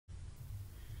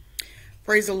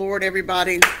Praise the Lord,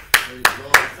 everybody.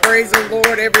 Praise the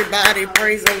Lord, everybody.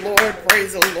 Praise the Lord.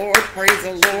 Praise the Lord. Praise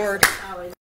the Lord.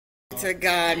 To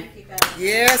God.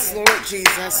 Yes, Lord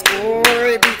Jesus.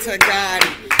 Glory be to God.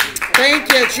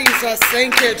 Thank you, Jesus.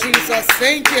 Thank you, Jesus.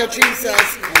 Thank you,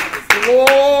 Jesus.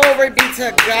 Glory be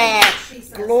to God.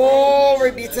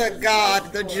 Glory be to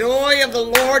God. The joy of the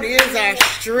Lord is our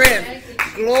strength.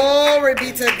 Glory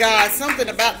be to God. Something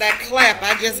about that clap.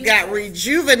 I just got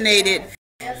rejuvenated.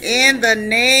 In the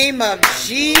name of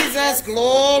Jesus,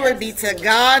 glory be to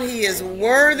God. He is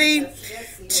worthy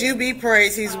to be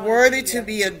praised. He's worthy to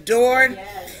be adored.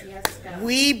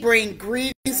 We bring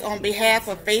greetings on behalf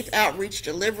of Faith Outreach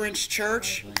Deliverance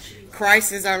Church.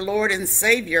 Christ is our Lord and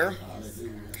Savior,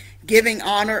 giving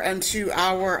honor unto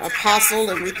our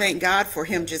apostle, and we thank God for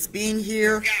him just being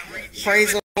here.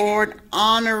 Praise the Lord.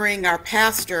 Honoring our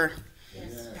pastor.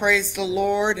 Praise the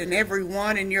Lord, and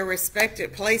everyone in your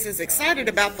respected places excited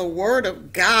about the Word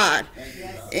of God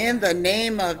in the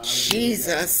name of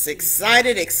Jesus.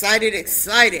 Excited, excited,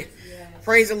 excited.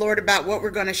 Praise the Lord about what we're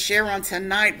going to share on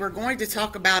tonight. We're going to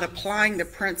talk about applying the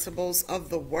principles of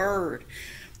the Word.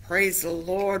 Praise the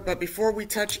Lord. But before we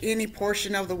touch any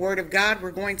portion of the Word of God,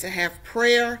 we're going to have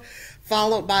prayer,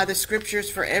 followed by the scriptures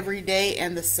for every day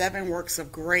and the 7 works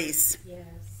of grace. Yes.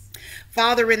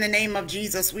 Father, in the name of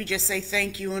Jesus, we just say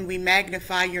thank you and we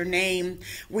magnify your name.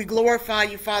 We glorify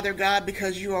you, Father God,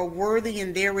 because you are worthy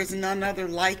and there is none other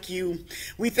like you.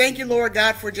 We thank you, Lord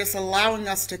God, for just allowing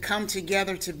us to come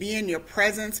together to be in your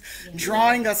presence,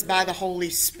 drawing us by the Holy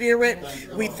Spirit.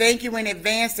 We thank you in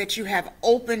advance that you have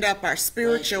opened up our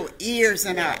spiritual ears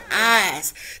and our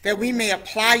eyes, that we may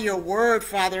apply your word,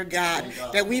 Father God,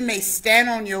 that we may stand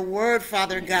on your word,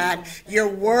 Father God. Your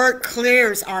word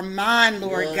clears our mind,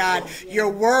 Lord God. Your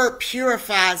word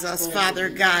purifies us, Father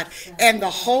God, and the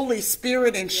Holy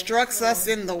Spirit instructs us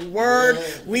in the word.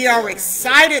 We are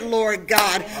excited, Lord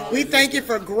God. We thank you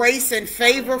for grace and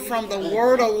favor from the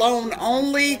word alone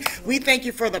only. We thank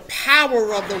you for the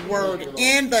power of the word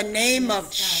in the name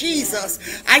of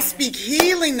Jesus. I speak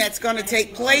healing that's going to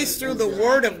take place through the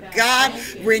word of God,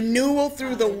 renewal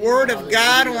through the word of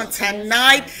God on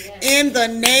tonight in the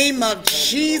name of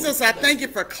Jesus. I thank you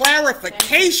for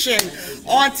clarification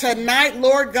on tonight,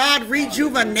 Lord God,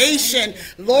 rejuvenation,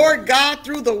 Lord God,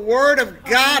 through the word of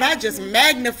God. I just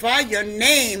magnify your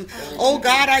name. Oh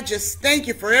God, I just thank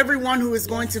you for everyone who is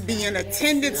going to be in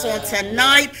attendance on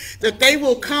tonight, that they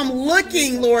will come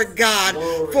looking, Lord God,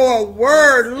 for a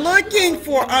word, looking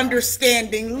for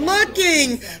understanding,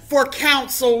 looking for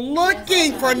counsel,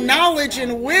 looking for knowledge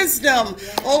and wisdom.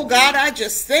 Oh God, I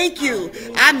just thank you.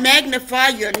 I magnify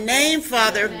your name,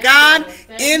 Father God,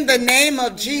 in the name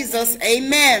of Jesus.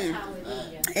 Amen.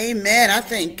 Amen. I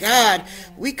thank God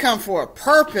we come for a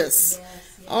purpose.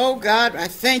 Oh God, I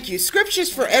thank you.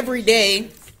 Scriptures for every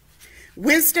day.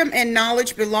 Wisdom and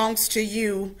knowledge belongs to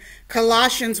you.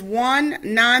 Colossians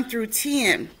 1:9 through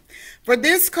 10. For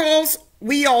this cause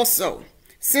we also,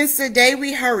 since the day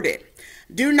we heard it,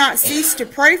 do not cease to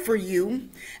pray for you,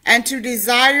 and to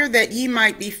desire that ye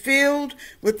might be filled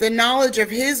with the knowledge of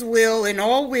his will in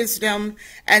all wisdom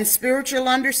and spiritual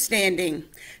understanding,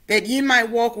 that ye might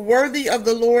walk worthy of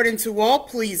the Lord into all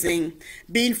pleasing,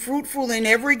 being fruitful in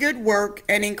every good work,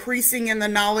 and increasing in the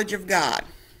knowledge of God.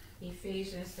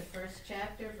 Ephesians, the first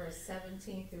chapter, verse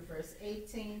 17 through verse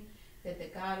 18, that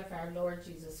the God of our Lord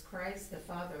Jesus Christ, the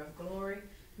Father of glory,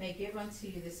 may give unto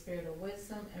you the spirit of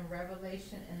wisdom and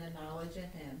revelation in the knowledge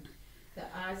of him, the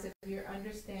eyes of your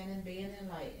understanding being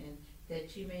enlightened,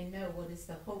 that you may know what is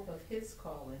the hope of his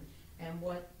calling, and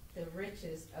what the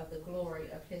riches of the glory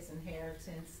of his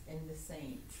inheritance in the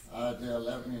saints. Isaiah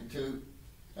 11:2,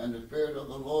 and the Spirit of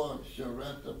the Lord shall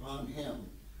rest upon him,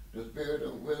 the Spirit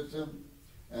of wisdom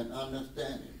and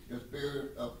understanding, the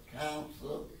Spirit of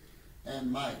counsel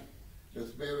and might, the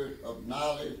Spirit of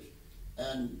knowledge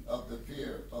and of the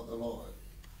fear of the Lord.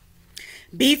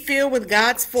 Be filled with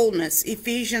God's fullness,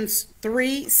 Ephesians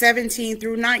 3:17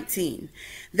 through 19,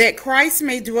 that Christ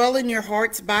may dwell in your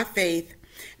hearts by faith,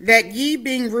 that ye,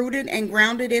 being rooted and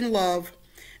grounded in love,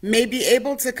 may be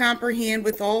able to comprehend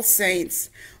with all saints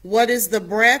what is the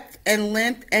breadth and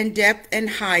length and depth and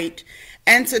height,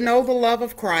 and to know the love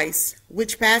of Christ,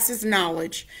 which passes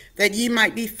knowledge, that ye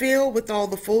might be filled with all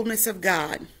the fullness of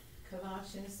God.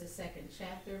 Colossians, the second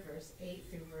chapter, verse 8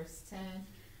 through verse 10,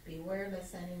 beware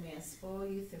lest any man spoil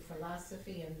you through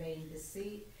philosophy and vain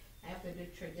deceit, after the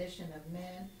tradition of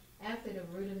men, after the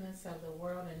rudiments of the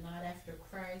world, and not after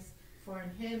Christ. For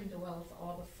in him dwelleth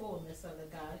all the fullness of the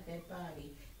Godhead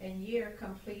body, and ye are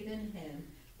complete in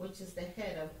him, which is the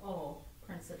head of all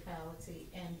principality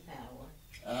and power.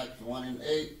 Acts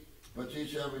 1:8, But ye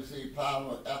shall receive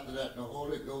power after that the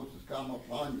Holy Ghost is come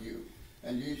upon you,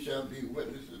 and ye shall be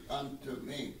witnesses unto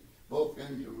me, both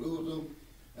in Jerusalem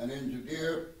and in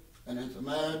Judea and in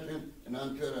Samaria and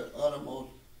unto the uttermost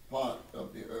part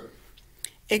of the earth.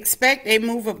 Expect a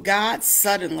move of God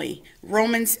suddenly.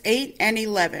 Romans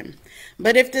 8:11.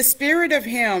 But if the spirit of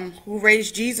him who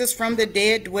raised Jesus from the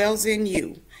dead dwells in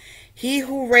you, he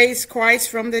who raised Christ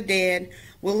from the dead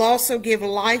will also give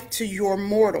life to your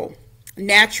mortal,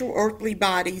 natural earthly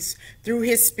bodies through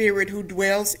his spirit who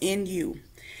dwells in you.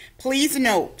 Please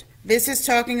note, this is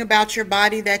talking about your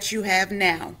body that you have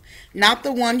now, not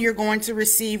the one you're going to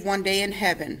receive one day in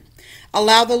heaven.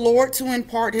 Allow the Lord to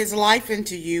impart his life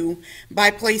into you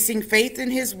by placing faith in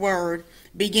his word.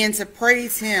 Begin to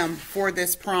praise him for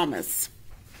this promise.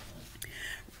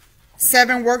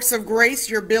 7 works of grace,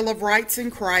 your bill of rights in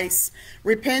Christ: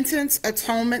 repentance,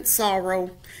 atonement,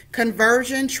 sorrow;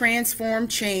 conversion, transformed,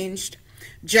 changed;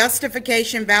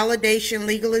 justification, validation,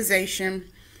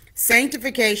 legalization;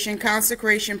 sanctification,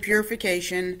 consecration,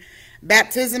 purification;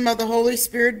 baptism of the Holy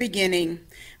Spirit, beginning;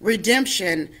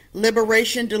 redemption,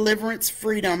 liberation, deliverance,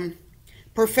 freedom;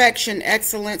 perfection,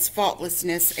 excellence,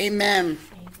 faultlessness. Amen.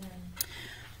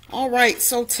 All right,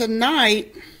 so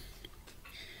tonight,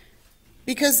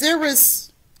 because there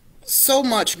is so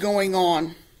much going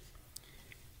on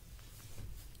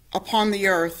upon the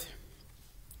earth,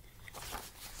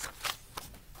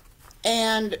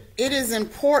 and it is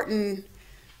important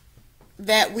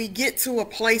that we get to a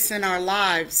place in our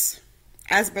lives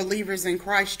as believers in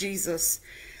Christ Jesus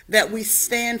that we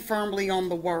stand firmly on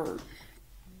the word.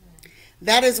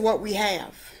 That is what we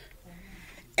have.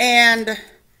 And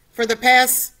for the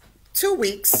past 2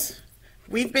 weeks,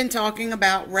 we've been talking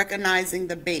about recognizing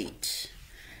the bait.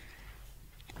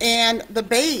 And the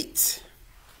bait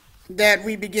that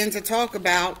we begin to talk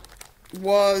about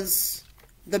was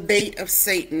the bait of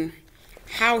Satan.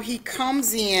 How he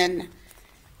comes in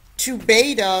to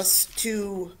bait us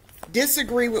to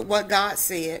disagree with what God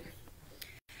said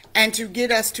and to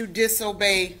get us to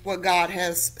disobey what God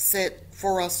has said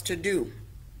for us to do.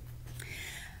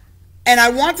 And I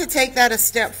want to take that a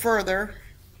step further,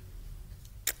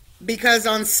 because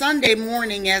on Sunday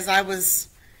morning, as I was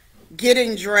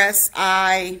getting dressed,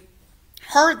 I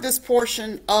heard this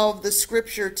portion of the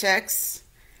scripture text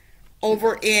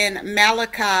over in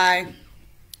Malachi,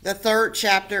 the 3rd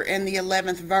chapter and the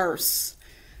 11th verse.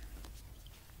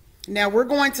 Now we're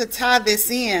going to tie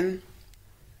this in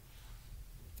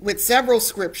with several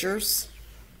scriptures.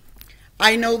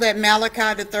 I know that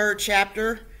Malachi, the 3rd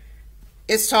chapter,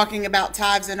 is talking about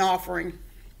tithes and offering.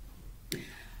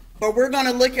 But we're going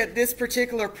to look at this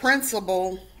particular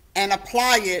principle and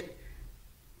apply it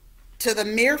to the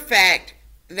mere fact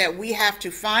that we have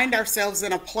to find ourselves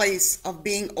in a place of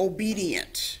being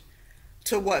obedient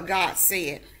to what God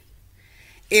said.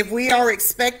 If we are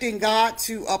expecting God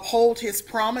to uphold his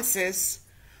promises,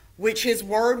 which his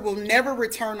word will never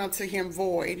return unto him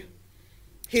void,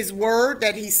 his word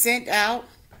that he sent out,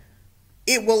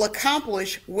 it will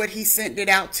accomplish what he sent it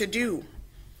out to do.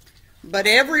 But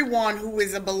everyone who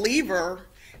is a believer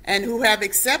and who have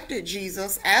accepted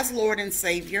Jesus as Lord and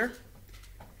Savior,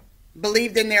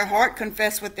 believed in their heart,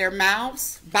 confessed with their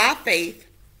mouths by faith,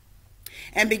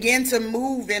 and begin to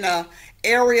move in an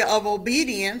area of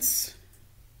obedience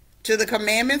to the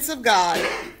commandments of God,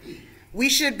 we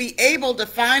should be able to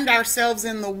find ourselves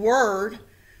in the word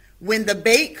when the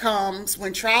bait comes,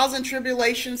 when trials and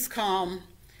tribulations come,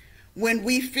 when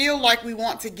we feel like we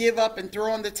want to give up and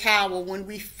throw in the towel, when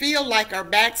we feel like our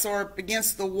backs are up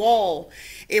against the wall.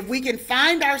 If we can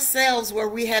find ourselves where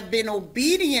we have been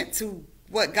obedient to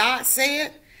what God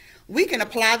said, we can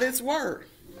apply this word.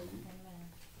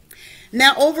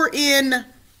 Now over in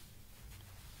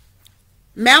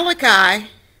Malachi,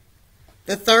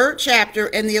 the 3rd chapter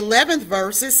and the 11th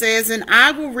verse, it says, "And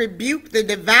I will rebuke the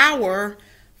devourer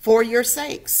for your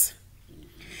sakes.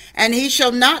 And he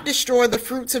shall not destroy the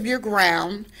fruits of your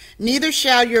ground, neither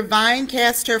shall your vine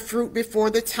cast her fruit before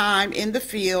the time in the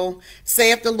field,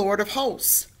 saith the Lord of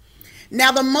hosts."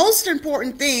 Now the most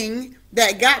important thing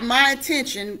that got my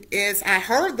attention is I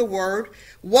heard the word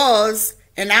was,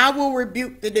 "And I will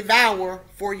rebuke the devourer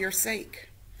for your sake."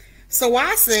 So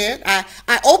I said,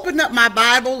 I opened up my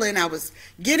Bible and I was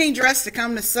getting dressed to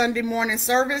come to Sunday morning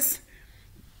service,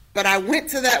 but I went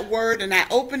to that word and I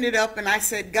opened it up and I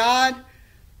said, "God,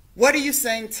 what are you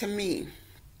saying to me?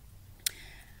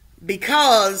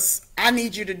 Because I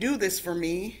need you to do this for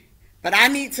me, but I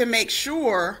need to make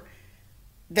sure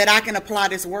that I can apply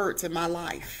this word to my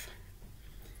life."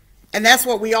 And that's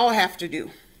what we all have to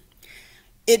do.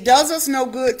 It does us no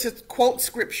good to quote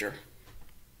scripture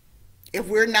if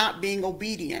we're not being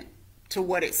obedient to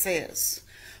what it says.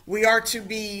 We are to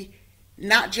be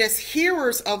not just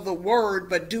hearers of the word,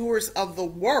 but doers of the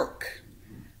work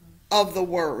of the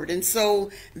word. And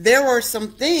so there are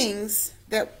some things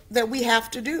that we have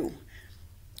to do.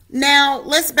 Now,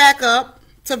 let's back up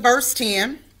to verse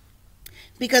 10,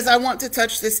 because I want to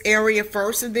touch this area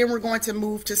first, and then we're going to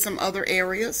move to some other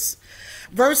areas.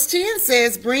 Verse 10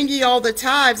 says, "Bring ye all the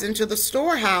tithes into the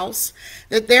storehouse,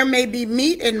 that there may be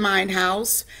meat in mine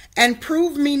house, and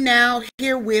prove me now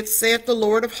herewith, saith the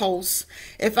Lord of hosts,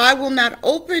 if I will not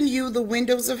open you the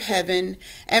windows of heaven,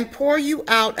 and pour you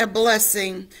out a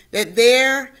blessing, that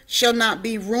there shall not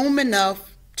be room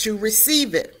enough to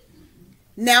receive it."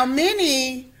 Now,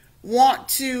 many want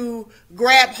to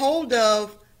grab hold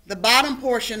of the bottom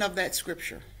portion of that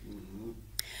scripture,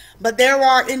 but there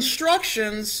are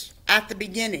instructions at the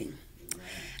beginning.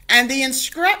 And the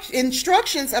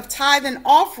instructions of tithe and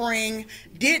offering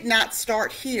did not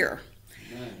start here.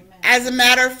 Amen. As a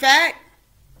matter of fact,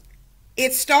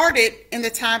 it started in the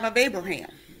time of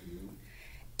Abraham.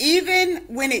 Even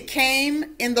when it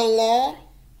came in the law,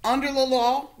 under the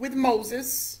law with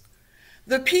Moses,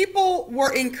 the people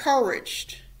were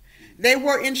encouraged. They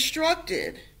were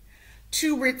instructed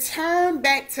to return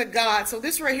back to God. So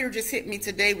this right here just hit me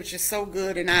today, which is so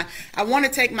good, and I want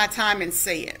to take my time and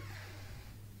say it.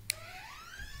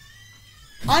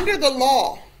 Under the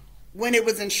law, when it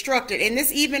was instructed, and this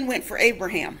even went for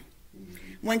Abraham,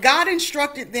 when God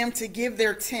instructed them to give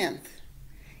their tenth,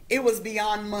 it was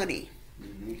beyond money.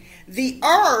 The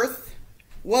earth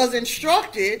was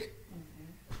instructed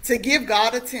to give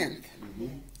God a tenth.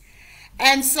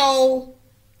 And so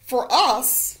for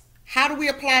us, how do we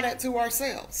apply that to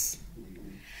ourselves?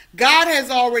 God has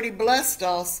already blessed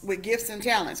us with gifts and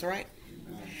talents, right?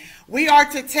 We are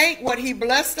to take what he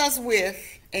blessed us with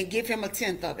and give him a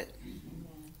tenth of it.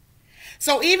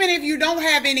 So even if you don't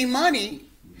have any money,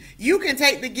 you can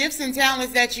take the gifts and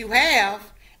talents that you have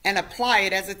and apply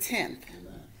it as a tenth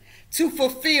to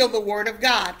fulfill the word of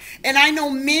God. And I know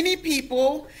many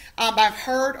people, I've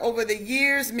heard over the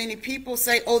years, many people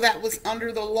say, oh, that was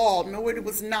under the law. No, it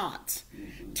was not.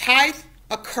 Tithe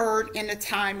occurred in the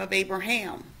time of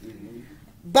Abraham,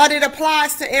 but it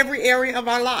applies to every area of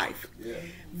our life. Yeah.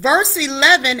 Verse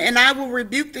 11, "And I will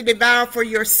rebuke the devourer for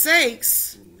your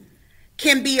sakes,"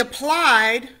 can be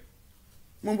applied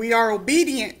when we are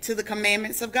obedient to the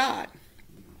commandments of God.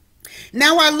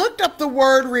 Now, I looked up the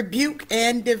word rebuke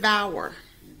and devour.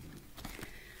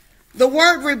 The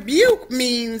word rebuke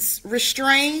means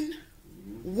restrain,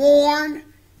 warn,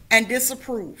 and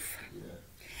disapprove.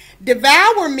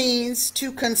 Devour means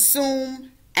to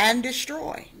consume and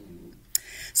destroy.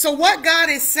 So what God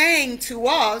is saying to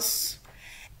us,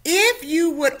 if you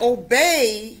would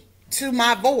obey to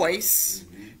my voice,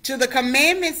 to the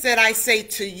commandments that I say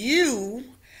to you,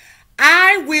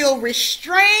 I will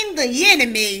restrain the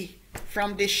enemy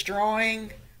from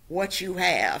destroying what you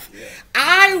have. Yeah.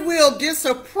 I will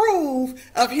disapprove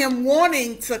of him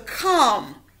wanting to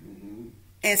come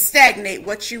and stagnate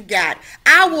what you got.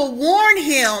 I will warn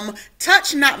him,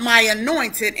 touch not my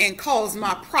anointed and cause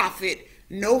my prophet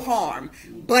no harm.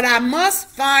 But I must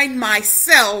find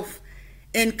myself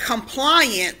in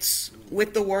compliance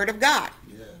with the word of God.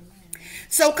 Yes.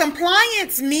 So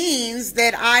compliance means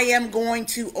that I am going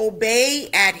to obey,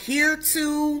 adhere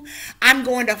to, I'm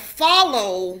going to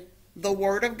follow the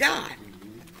word of God.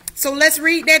 So let's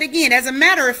read that again. As a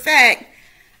matter of fact,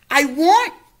 I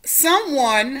want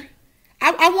someone,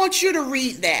 I want you to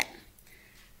read that.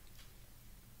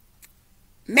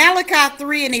 Malachi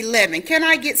 3:11. Can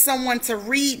I get someone to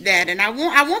read that? And I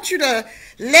want you to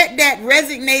let that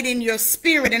resonate in your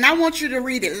spirit. And I want you to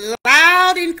read it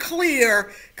loud and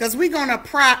clear, because we're going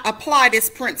to apply this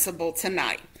principle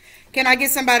tonight. Can I get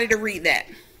somebody to read that?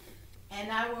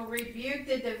 "And I will rebuke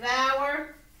the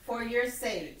devourer for your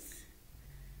sakes,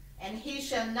 and he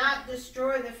shall not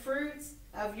destroy the fruits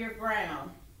of your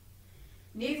ground.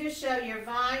 Neither shall your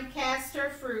vine cast her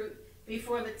fruit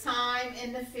before the time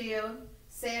in the field,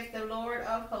 saith the Lord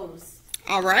of hosts."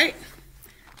 All right.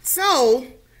 So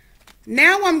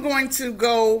now I'm going to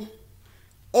go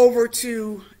over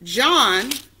to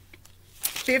John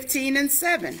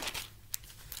 15:7.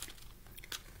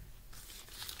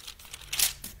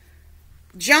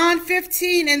 John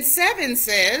 15:7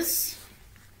 says,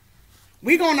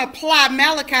 we're going to apply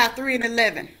Malachi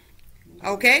 3:11.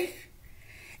 Okay?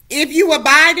 "If you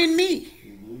abide in me,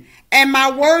 and my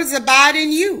words abide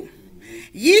in you,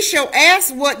 ye shall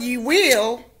ask what ye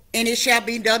will, and it shall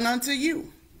be done unto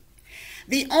you."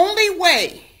 The only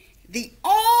way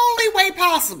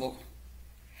possible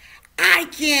I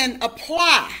can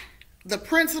apply the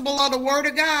principle of the word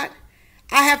of God,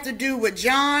 I have to do what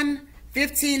John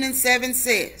 15 and 7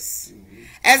 says.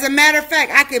 As a matter of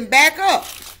fact, I can back up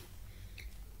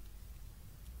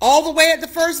all the way at the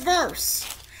first verse.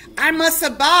 I must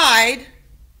abide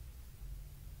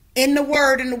in the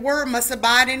word, and the word must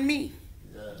abide in me.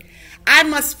 I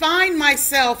must find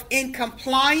myself in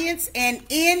compliance and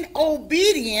in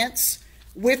obedience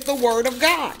with the word of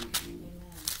God.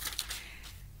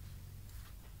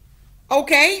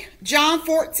 Okay, John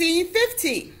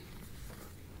 14:15.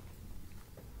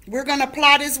 We're going to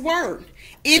apply this word.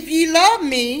 If ye love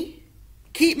me,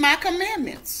 keep my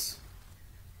commandments.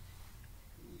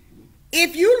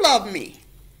 If you love me,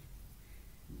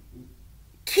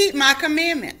 keep my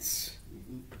commandments.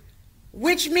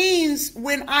 Which means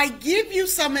when I give you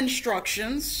some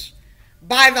instructions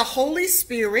by the Holy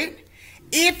Spirit,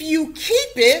 if you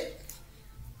keep it,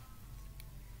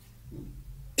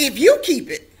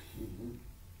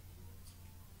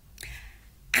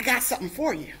 I got something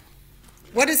for you.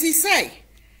 What does he say?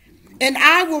 And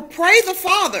I will pray the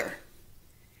Father.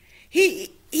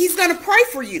 He's going to pray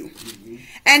for you.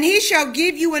 And he shall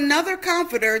give you another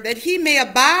comforter, that he may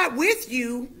abide with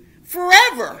you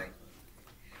forever.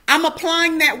 I'm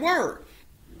applying that word.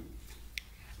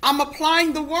 I'm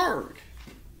applying the word.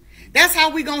 That's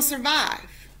how we're going to survive.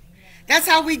 That's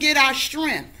how we get our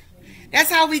strength. That's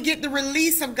how we get the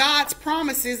release of God's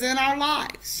promises in our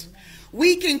lives.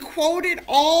 We can quote it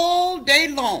all day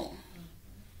long.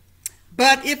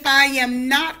 But if I am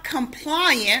not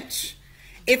compliant,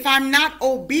 if I'm not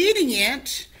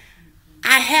obedient,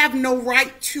 I have no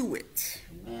right to it.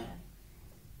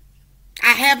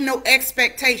 I have no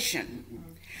expectation.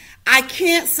 I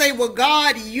can't say, well,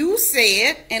 God, you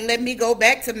said, and let me go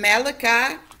back to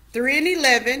Malachi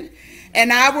 3:11,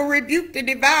 and I will rebuke the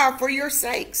devourer for your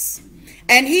sakes,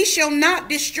 and he shall not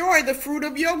destroy the fruit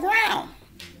of your ground.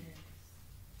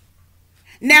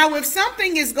 Now, if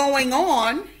something is going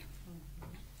on,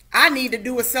 I need to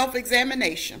do a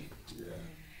self-examination.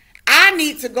 I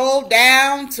need to go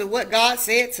down to what God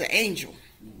said to Angel.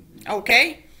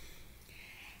 Okay?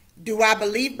 Do I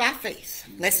believe by faith?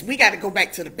 We got to go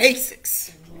back to the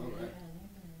basics.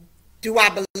 Do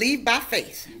I believe by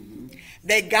faith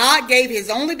that God gave his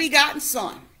only begotten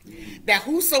Son, that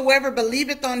whosoever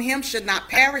believeth on him should not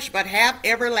perish but have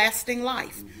everlasting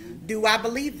life? Do I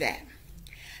believe that?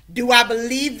 Do I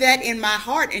believe that in my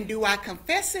heart, and do I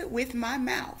confess it with my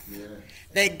mouth?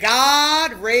 That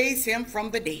God raised him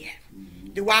from the dead?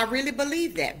 Do I really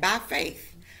believe that by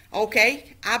faith?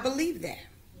 Okay, I believe that.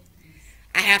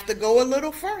 I have to go a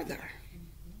little further.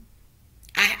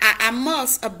 I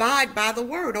must abide by the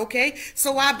word, okay?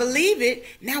 So I believe it.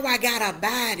 Now I got to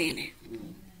abide in it.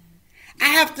 I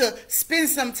have to spend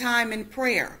some time in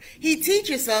prayer. He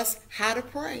teaches us how to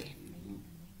pray.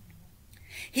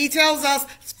 He tells us,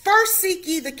 first seek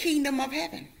ye the kingdom of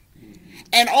heaven.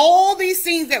 And all these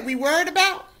things that we worried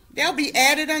about, they'll be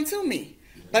added unto me.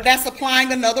 But that's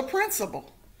applying another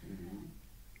principle.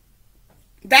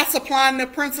 That's applying the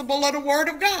principle of the word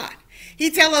of God.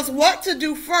 He tells us what to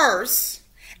do first.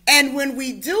 And when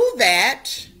we do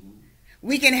that,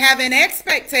 we can have an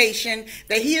expectation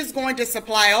that he is going to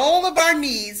supply all of our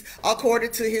needs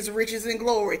according to his riches and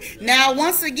glory. Now,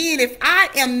 once again, if I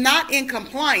am not in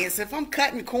compliance, if I'm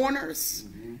cutting corners,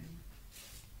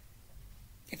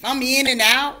 if I'm in and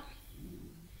out,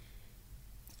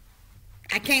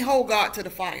 I can't hold God to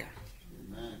the fire.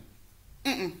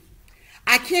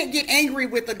 I can't get angry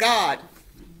with the God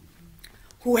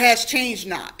who has changed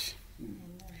not.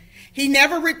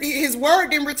 His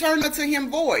word didn't return unto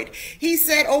him void. He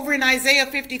said over in Isaiah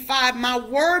 55, my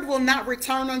word will not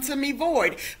return unto me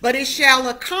void, but it shall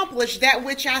accomplish that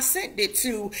which I sent it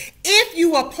to, if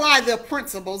you apply the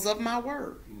principles of my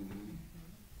word.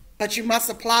 But you must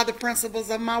apply the principles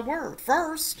of my word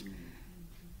first.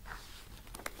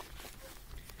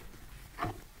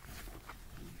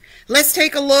 Let's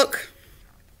take a look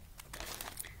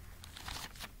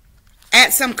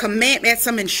at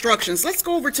some instructions. Let's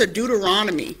go over to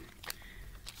Deuteronomy,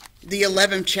 the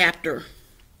 11th chapter.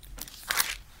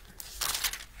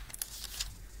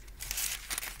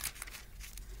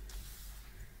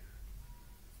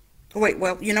 Oh, wait,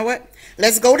 well, you know what?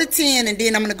 Let's go to 10, and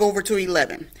then I'm going to go over to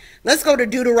 11. Let's go to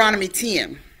Deuteronomy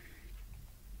 10.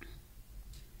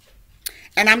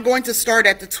 And I'm going to start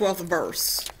at the 12th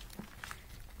verse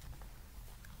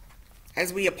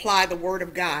as we apply the word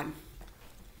of God.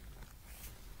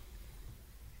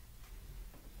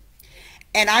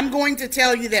 And I'm going to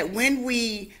tell you that when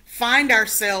we find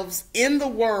ourselves in the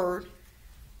word,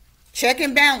 check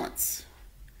and balance.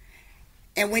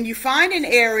 And when you find an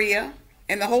area,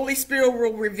 and the Holy Spirit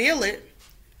will reveal it,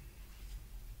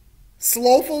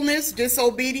 slothfulness,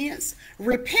 disobedience,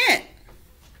 repent.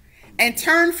 and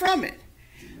turn from it.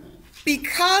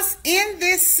 Because in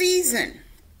this season,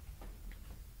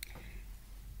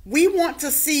 we want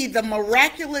to see the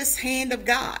miraculous hand of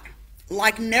God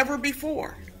like never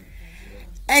before.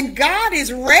 And God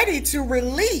is ready to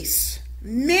release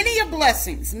many of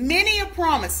blessings, many of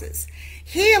promises,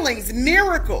 healings,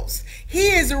 miracles. He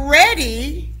is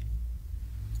ready,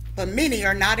 but many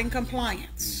are not in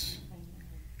compliance.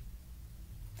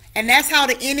 And that's how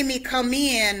the enemy come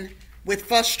in with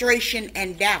frustration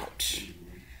and doubt.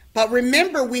 But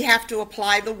remember, we have to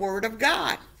apply the word of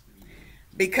God,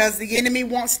 because the enemy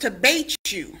wants to bait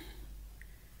you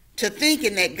to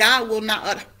thinking that God will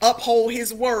not uphold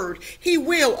his word. He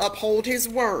will uphold his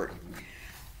word.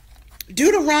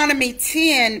 Deuteronomy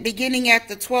 10, beginning at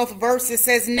the 12th verse, it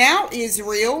says, "Now,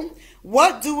 Israel,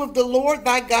 what doeth the Lord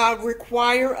thy God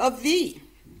require of thee?"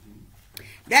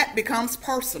 That becomes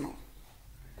personal.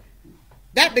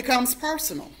 That becomes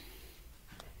personal.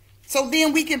 So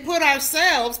then we can put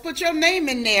your name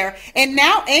in there. "And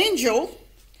now, angel,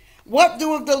 what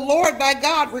doeth the Lord thy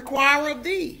God require of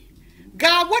thee?"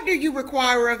 God, what do you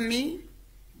require of me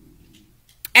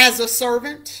as a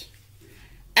servant,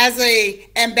 as an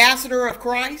ambassador of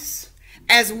Christ,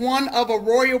 as one of a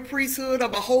royal priesthood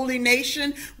of a holy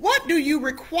nation? What do you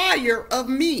require of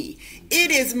me?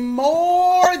 It is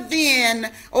more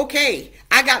than, okay,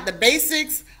 I got the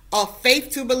basics of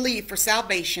faith to believe for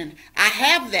salvation. I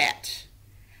have that.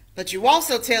 But you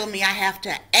also tell me I have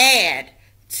to add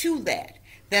to that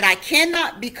I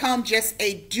cannot become just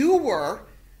a doer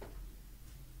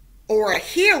or a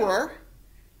hearer.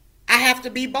 I have to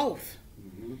be both.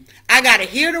 I got to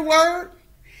hear the word,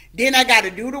 then I got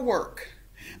to do the work.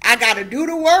 I got to do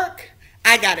the work,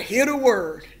 I got to hear the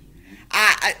word.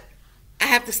 I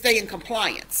have to stay in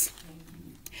compliance.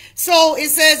 So it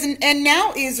says, "And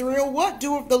now, Israel, what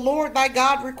doeth the Lord thy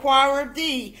God require of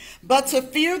thee, but to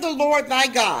fear the Lord thy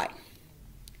God?"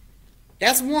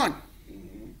 That's one.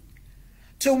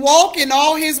 To walk in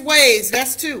all his ways,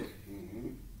 that's two.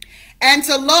 And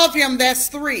to love him, that's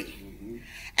three.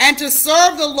 And to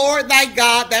serve the Lord thy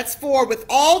God, that's four, with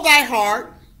all thy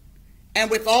heart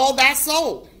and with all thy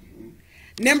soul.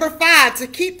 Number 5, to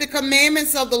keep the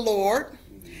commandments of the Lord.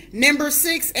 Number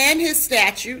 6, and his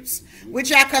statutes,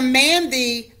 which I command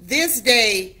thee this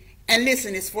day. And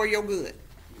listen, it's for your good.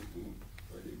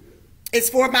 It's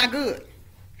for my good.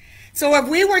 So if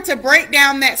we were to break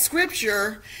down that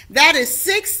scripture, that is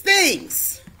 6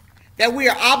 things that we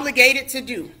are obligated to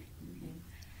do.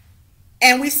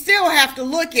 And we still have to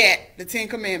look at the 10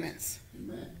 commandments.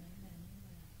 Amen.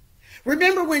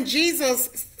 Remember when Jesus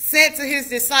said to his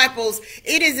disciples,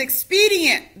 "It is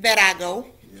expedient that I go."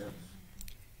 Yes.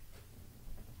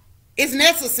 It's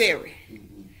necessary.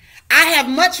 I have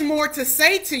much more to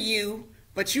say to you,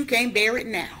 but you can't bear it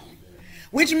now.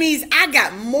 Which means I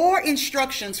got more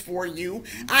instructions for you.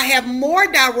 I have more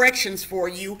directions for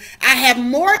you. I have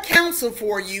more counsel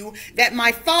for you, that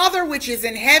my Father which is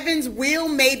in heaven's will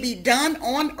may be done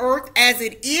on earth as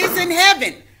it is in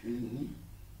heaven.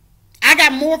 I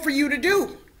got more for you to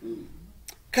do,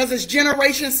 because it's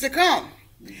generations to come.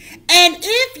 And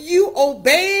if you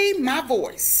obey my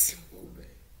voice,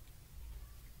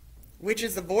 which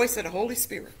is the voice of the Holy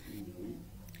Spirit.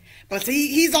 But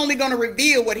he's only going to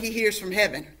reveal what he hears from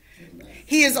heaven.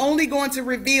 He is only going to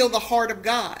reveal the heart of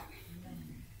God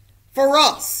for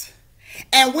us.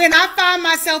 And when I find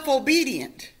myself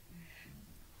obedient,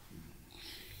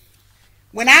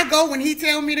 when I go when he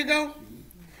tells me to go,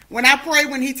 when I pray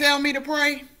when he tells me to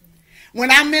pray, when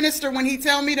I minister when he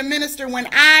tells me to minister, when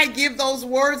I give those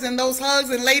words and those hugs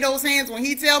and lay those hands when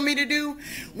he tells me to do,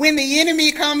 when the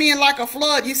enemy come in like a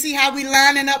flood, you see how we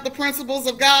lining up the principles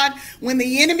of God? When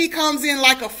the enemy comes in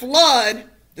like a flood,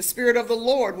 the Spirit of the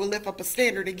Lord will lift up a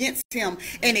standard against him.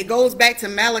 And it goes back to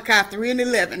Malachi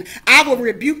 3:11. I will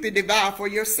rebuke the devourer for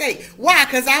your sake. Why?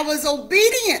 Because I was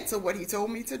obedient to what he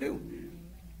told me to do.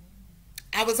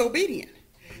 I was obedient.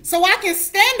 So I can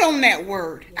stand on that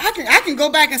word. I can go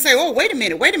back and say, "Oh, wait a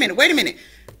minute.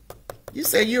 You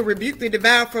said you'll rebuke the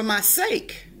devourer for my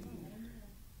sake.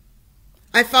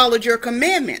 I followed your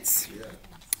commandments."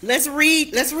 Let's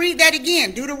read that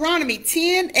again. Deuteronomy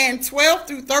 10 and 12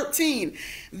 through 13.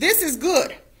 This is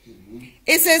good.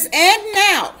 It says, "And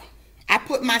now," I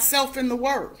put myself in the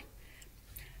word.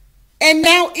 "And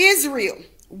now, Israel,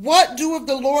 what doeth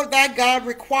the Lord thy God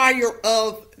require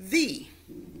of thee?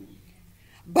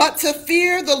 But to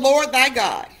fear the Lord thy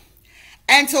God,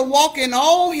 and to walk in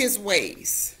all his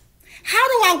ways." How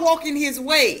do I walk in his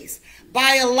ways?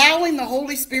 By allowing the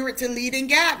Holy Spirit to lead and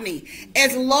guide me.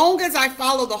 As long as I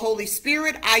follow the Holy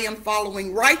Spirit, I am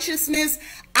following righteousness.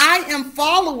 I am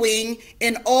following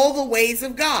in all the ways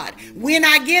of God. When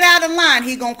I get out of line,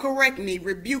 he gonna correct me,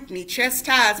 rebuke me,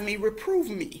 chastise me, reprove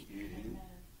me.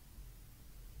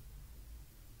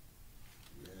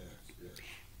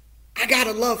 I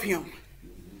gotta love him.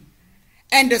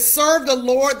 And to serve the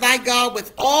Lord thy God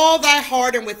with all thy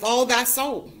heart and with all thy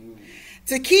soul.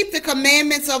 To keep the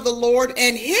commandments of the Lord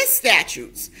and his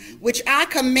statutes, which I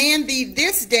command thee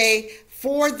this day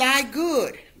for thy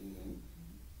good.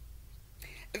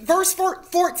 Verse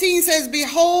 14 says,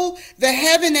 behold, the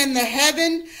heaven and the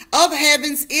heaven of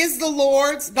heavens is the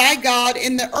Lord's thy God,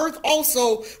 and the earth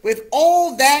also with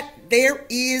all that there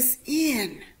is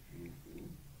in.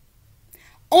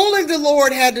 Only the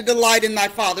Lord had to delight in thy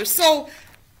father. So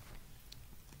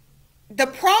the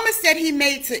promise that he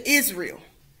made to Israel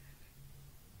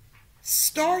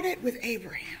started with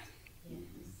Abraham.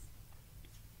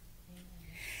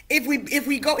 If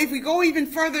we go even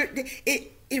further,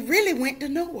 it really went to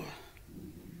Noah.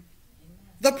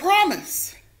 The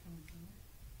promise.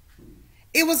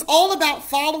 It was all about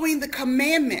following the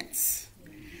commandments,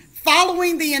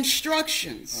 following the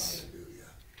instructions.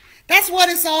 That's what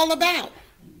it's all about.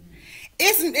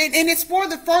 And it's for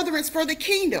the furtherance for the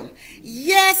kingdom.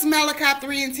 Yes, Malachi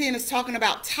 3:10 is talking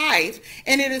about tithe,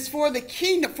 and it is for the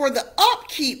kingdom, for the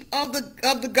upkeep of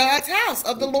the God's house,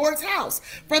 of the Lord's house,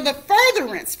 for the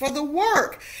furtherance, for the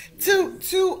work,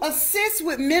 to assist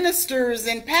with ministers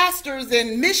and pastors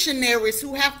and missionaries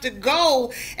who have to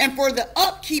go, and for the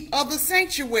upkeep of the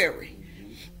sanctuary.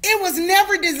 It was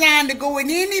never designed to go in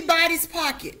anybody's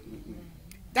pocket.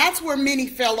 That's where many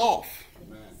fell off.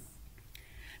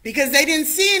 Because they didn't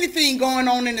see anything going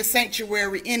on in the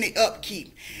sanctuary, in the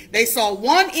upkeep. They saw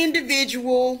one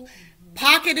individual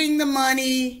pocketing the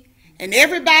money, and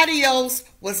everybody else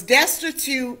was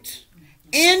destitute,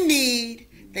 in need.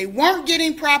 They weren't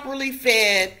getting properly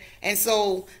fed. And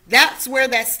so that's where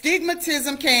that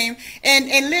stigmatism came.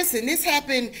 And listen, this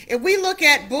happened, if we look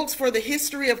at books for the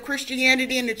history of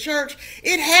Christianity in the church,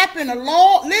 it happened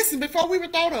before we were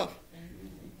thought of.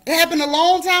 It happened a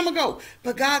long time ago,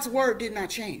 but God's word did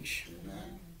not change.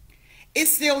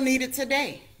 It's still needed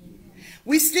today.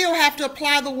 We still have to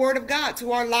apply the word of God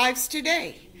to our lives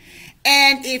today.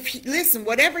 And listen,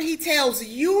 whatever he tells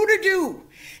you to do,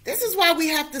 this is why we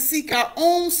have to seek our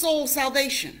own soul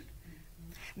salvation.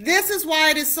 This is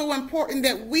why it is so important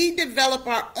that we develop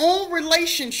our own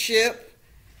relationship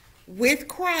with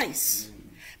Christ.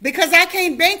 Because I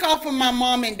can't bank off of my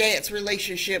mom and dad's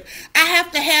relationship. I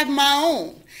have to have my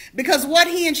own. Because what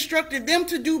he instructed them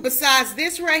to do besides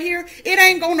this right here, it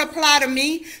ain't going to apply to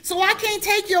me. So I can't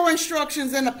take your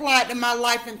instructions and apply it to my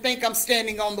life and think I'm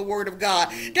standing on the word of God.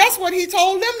 That's what he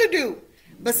told them to do.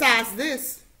 Besides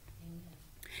this,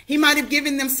 he might have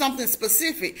given them something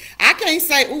specific. I can't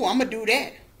say, oh, I'm going to do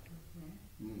that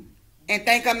and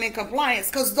think I'm in compliance,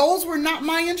 because those were not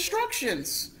my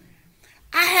instructions.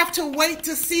 I have to wait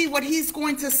to see what he's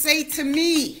going to say to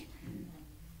me.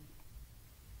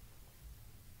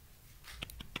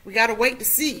 We got to wait to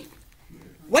see.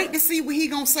 Wait to see what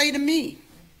he's going to say to me.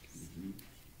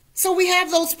 So we have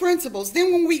those principles.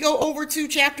 Then when we go over to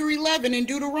chapter 11 in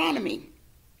Deuteronomy,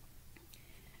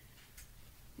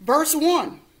 verse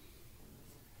 1.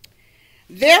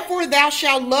 Therefore thou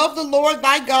shalt love the Lord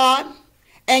thy God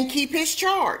and keep his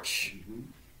charge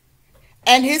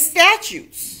and his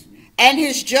statutes and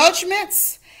his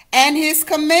judgments and his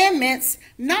commandments,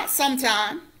 not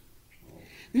sometime,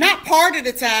 not part of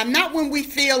the time, not when we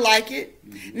feel like it,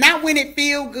 not when it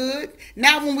feel good,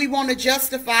 not when we want to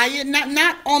justify it,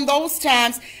 not on those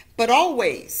times, but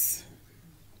always.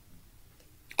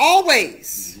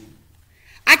 Always.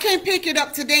 I can't pick it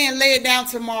up today and lay it down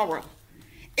tomorrow.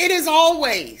 It is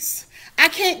always. I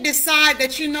can't decide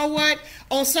that, you know what,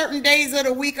 on certain days of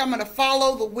the week I'm going to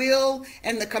follow the will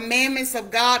and the commandments of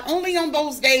God. Only on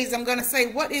those days I'm going to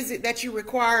say, what is it that you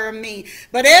require of me?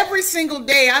 But every single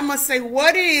day I must say,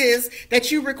 what is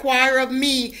that you require of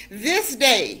me this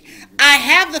day? I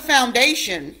have the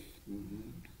foundation.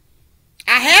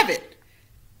 I have it.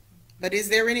 But is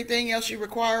there anything else you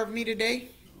require of me today?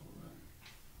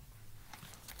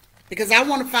 Because I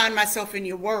want to find myself in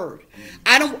your word.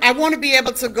 I want to be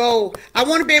able to go. I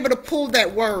want to be able to pull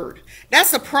that word.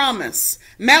 That's a promise.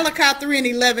 Malachi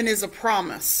 3:11 is a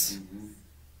promise.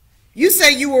 You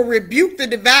say you will rebuke the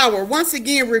devourer. Once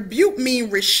again, rebuke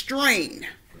means restrain.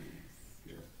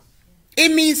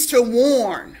 It means to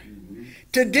warn,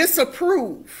 to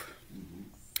disapprove.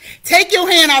 Take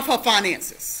your hand off her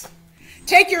finances.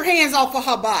 Take your hands off of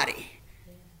her body.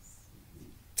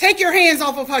 Take your hands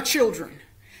off of her children.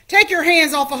 Take your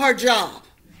hands off of her job.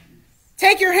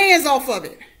 Take your hands off of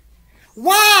it.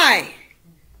 Why?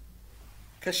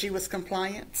 Because she was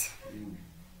compliant.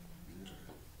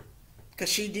 Because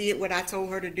she did what I told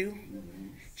her to do.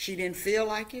 She didn't feel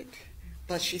like it,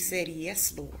 but she said,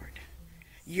 yes, Lord.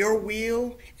 Your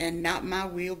will and not my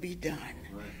will be done.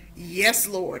 Yes,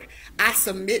 Lord. I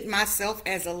submit myself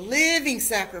as a living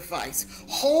sacrifice,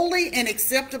 holy and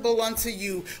acceptable unto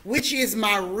you, which is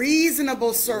my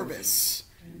reasonable service.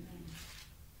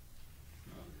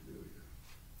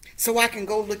 So I can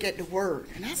go look at the word.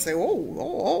 And I say,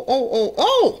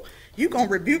 oh, you going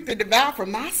to rebuke the devourer for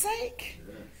my sake?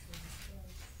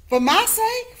 For my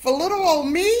sake? For little old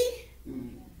me?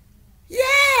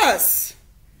 Yes.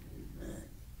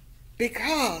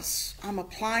 Because I'm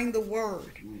applying the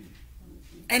word.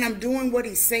 And I'm doing what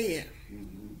he said.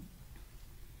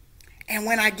 And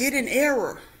when I get in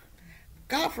error,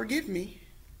 God, forgive me.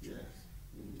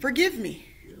 Forgive me.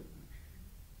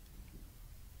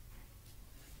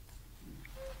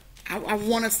 I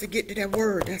want us to get to that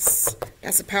word.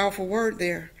 That's a powerful word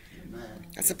there.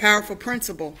 That's a powerful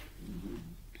principle.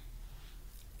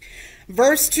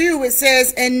 Verse 2, it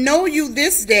says, and know you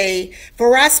this day,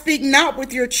 for I speak not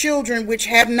with your children which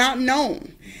have not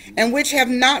known, and which have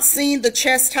not seen the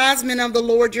chastisement of the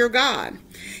Lord your God.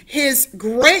 His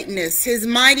greatness, his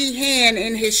mighty hand,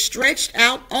 and his stretched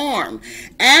out arm,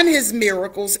 and his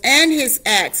miracles, and his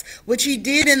acts, which he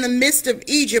did in the midst of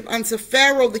Egypt unto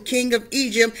Pharaoh the king of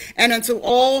Egypt, and unto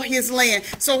all his land.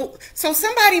 So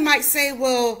somebody might say,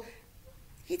 well,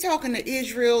 he talking to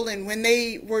Israel, and when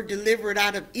they were delivered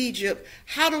out of Egypt,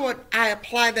 how do I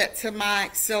apply that to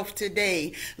myself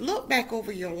today? Look back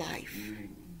over your life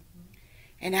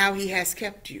and how he has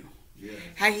kept you.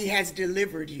 How he has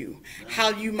delivered you. How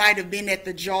you might have been at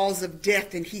the jaws of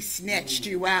death and he snatched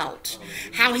you out.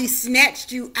 How he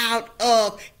snatched you out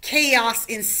of chaos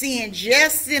and sin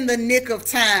just in the nick of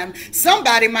time.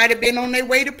 Somebody might have been on their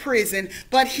way to prison,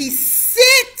 but he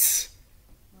sent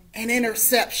an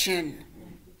interception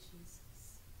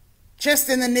just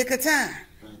in the nick of time.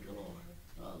 Thank you, Lord.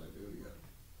 Hallelujah.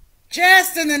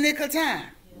 Just in the nick of time.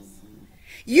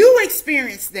 You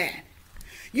experienced that.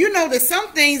 You know, there's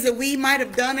some things that we might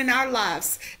have done in our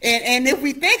lives. And if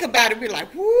we think about it, we're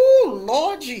like, whoo,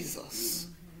 Lord Jesus.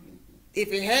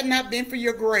 If it had not been for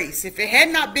your grace, if it had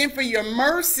not been for your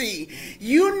mercy,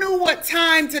 you knew what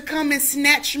time to come and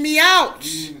snatch me out.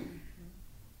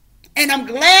 And I'm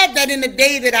glad that in the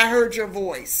day that I heard your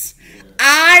voice,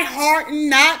 I harden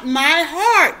not my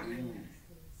heart.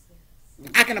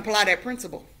 I can apply that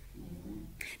principle.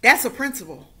 That's a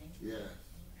principle.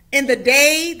 In the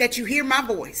day that you hear my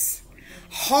voice,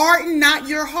 harden not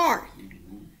your heart.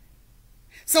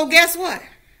 So guess what?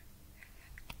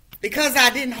 Because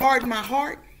I didn't harden my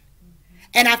heart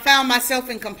and I found myself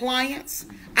in compliance,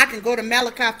 I can go to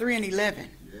Malachi 3:11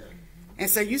 and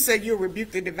say, you said you'll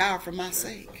rebuke the devourer for my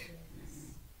sake.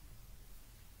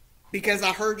 Because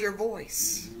I heard your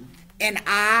voice and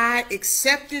I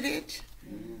accepted it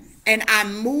and I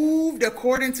moved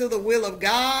according to the will of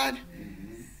God.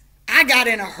 I got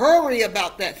in a hurry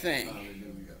about that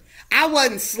thing. I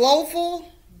wasn't slowful.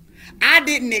 I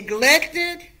didn't neglect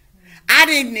it. I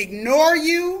didn't ignore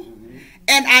you.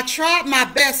 And I tried my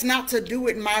best not to do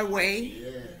it my way.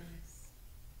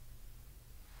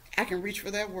 I can reach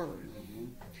for that word.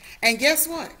 And guess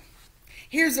what?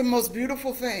 Here's the most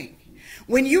beautiful thing.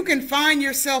 When you can find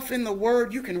yourself in the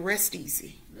word, you can rest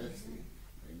easy.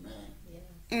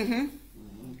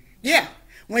 Yeah.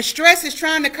 When stress is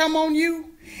trying to come on you,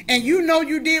 and you know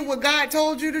you did what God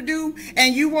told you to do,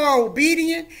 and you were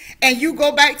obedient, and you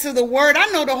go back to the word. I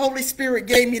know the Holy Spirit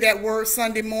gave me that word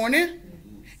Sunday morning.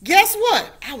 Guess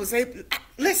what? I was able,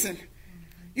 listen,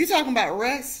 you talking about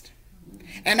rest,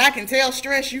 and I can tell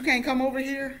stress, you can't come over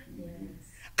here.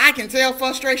 I can tell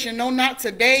frustration, no, not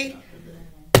today,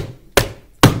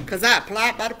 because I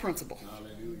applied by the principle.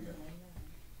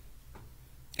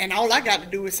 And all I got to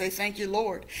do is say, thank you,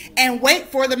 Lord, and wait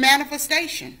for the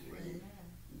manifestation.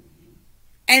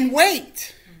 And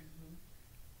wait.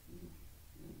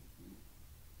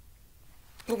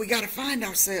 But we got to find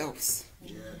ourselves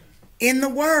in the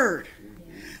word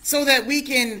so that we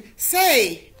can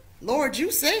say, Lord,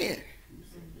 you said.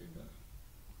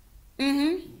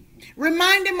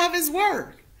 Remind him of his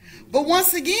word. But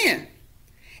once again,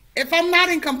 if I'm not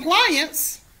in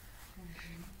compliance,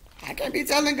 I can't be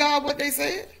telling God what they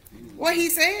said, what he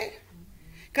said.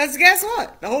 Because guess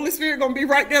what? The Holy Spirit going to be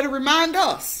right there to remind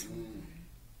us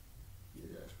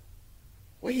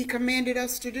what he commanded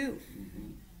us to do,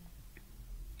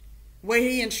 what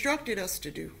he instructed us to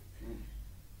do.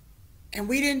 And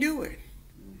we didn't do it.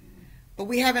 But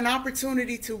we have an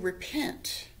opportunity to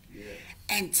repent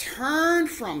and turn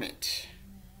from it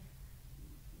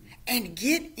and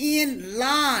get in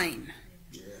line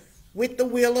with the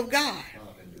will of God.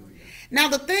 Hallelujah. Now,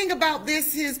 the thing about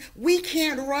this is we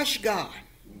can't rush God.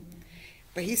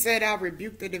 But he said, I'll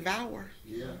rebuke the devourer.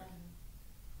 Yeah.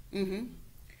 Mm-hmm.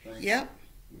 Thank Yep.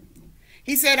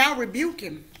 He said, I'll rebuke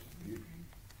him.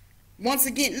 Once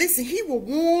again, listen, he will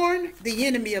warn the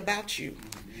enemy about you.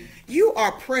 You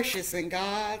are precious in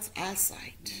God's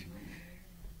eyesight.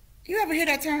 You ever hear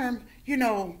that term, you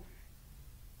know,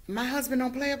 my husband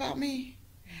don't play about me.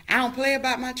 I don't play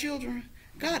about my children.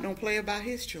 God don't play about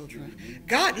his children.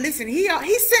 God, listen, he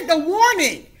sent the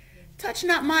warning. Touch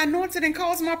not my anointed and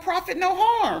cause my prophet no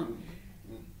harm.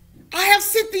 I have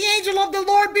sent the angel of the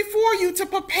Lord before you to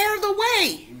prepare the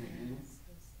way.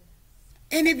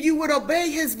 And if you would obey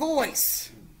his voice,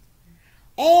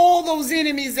 all those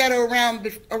enemies that are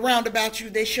around about you,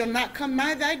 they shall not come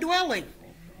nigh thy dwelling.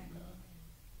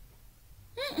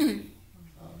 Hallelujah.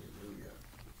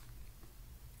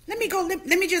 Let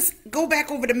me just go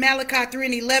back over to Malachi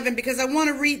 3:11 because I want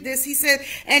to read this. He said,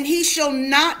 and he shall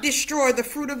not destroy the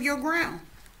fruit of your ground.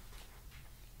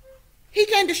 He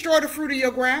can't destroy the fruit of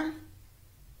your ground.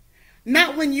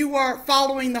 Not when you are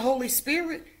following the Holy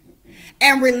Spirit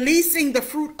and releasing the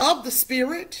fruit of the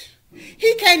Spirit.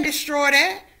 He can't destroy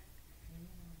that.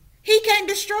 He can't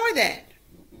destroy that.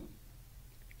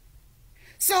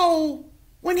 So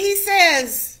when he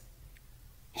says,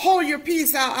 hold your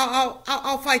peace,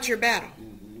 I'll fight your battle.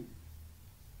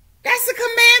 That's a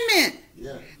commandment.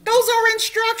 Yeah. Those are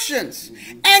instructions.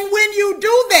 And when you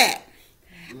do that,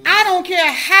 I don't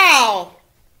care how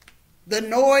the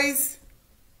noise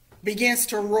begins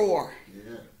to roar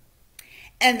Yeah.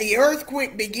 and the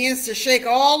earthquake begins to shake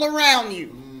all around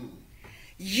you.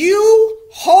 You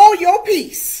hold your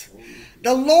peace.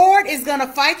 The Lord is going to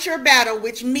fight your battle,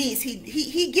 which means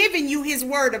he giving you his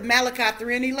word of Malachi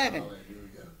 3:11.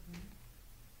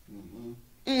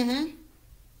 Hallelujah.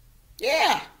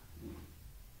 Yeah.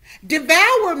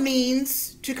 Devour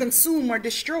means to consume or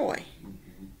destroy.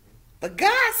 But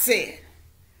God said,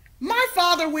 my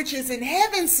Father which is in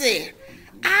heaven said,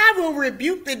 I will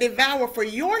rebuke the devourer for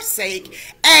your sake,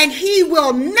 and he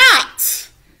will not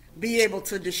be able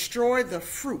to destroy the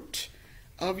fruit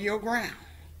of your ground.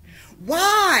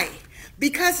 Why?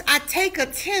 Because I take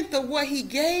 1/10 of what he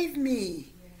gave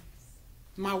me.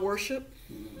 My worship,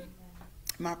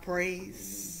 my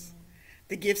praise,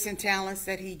 the gifts and talents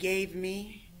that he gave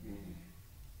me.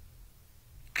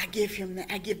 I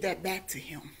give that back to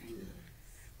him.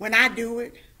 When I do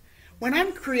it, when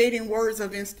I'm creating words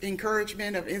of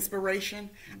encouragement, of inspiration,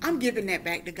 I'm giving that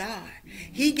back to God.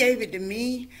 He gave it to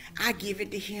me, I give it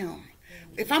to him.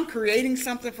 If I'm creating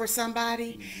something for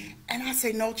somebody and I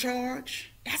say no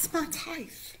charge, that's my tithe.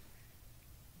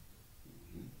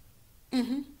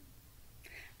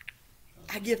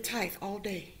 I give tithe all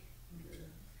day.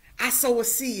 I sow a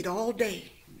seed all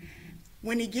day.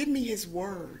 When he give me his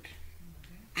word,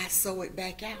 I sow it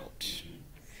back out.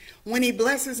 When he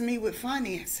blesses me with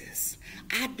finances,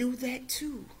 I do that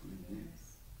too.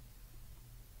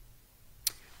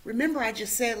 Remember I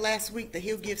just said last week that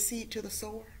he'll give seed to the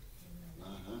sower?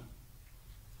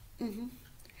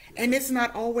 And it's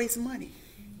not always money.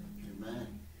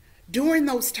 Amen. During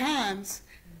those times,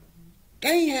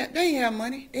 they ain't had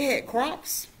money. They had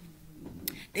crops.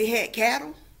 They had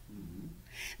cattle.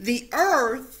 The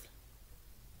earth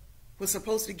was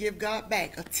supposed to give God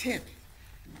back 1/10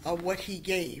 of what he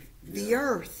gave. The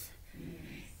earth.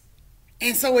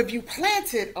 And so if you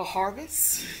planted a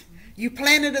harvest, you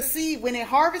planted a seed, when it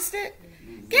harvested,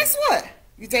 guess what?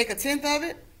 You take 1/10 of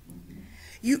it.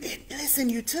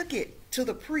 You took it to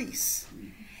the priest.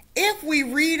 If we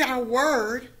read our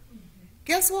word,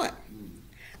 guess what?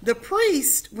 The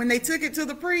priest, when they took it to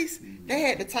the priest, they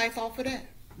had to tithe off of that.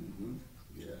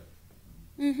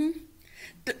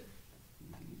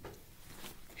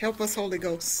 Help us, Holy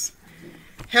Ghost.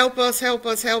 Help us, help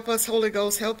us, help us, Holy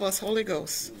Ghost. Help us, Holy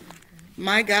Ghost.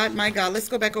 My God, my God. Let's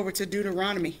go back over to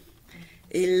Deuteronomy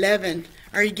 11.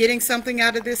 Are you getting something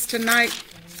out of this tonight?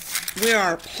 We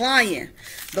are applying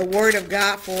the word of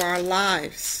God for our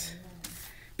lives.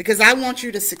 Because I want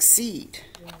you to succeed.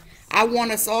 I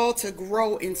want us all to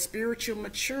grow in spiritual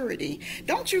maturity.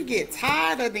 Don't you get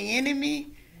tired of the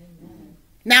enemy?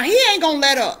 Now, he ain't going to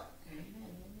let up.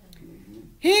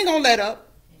 He ain't going to let up.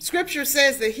 Scripture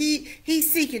says that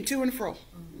he's seeking to and fro.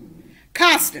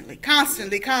 Constantly,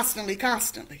 constantly, constantly,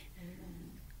 constantly.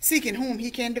 Seeking whom he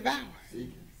can devour.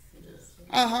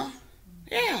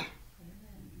 Yeah.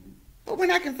 But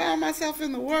when I can find myself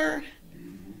in the word,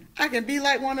 I can be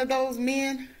like one of those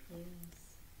men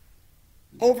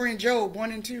over in Job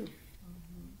 1 and 2.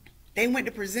 They went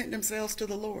to present themselves to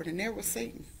the Lord, and there was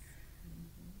Satan.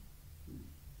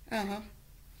 God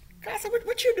said,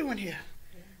 what you doing here?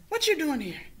 What you doing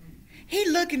here? He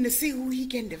looking to see who he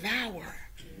can devour.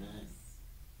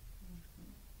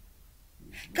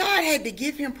 God had to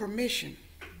give him permission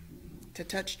to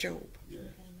touch Job.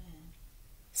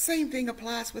 Same thing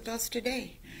applies with us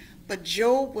today. But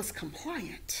Job was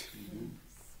compliant.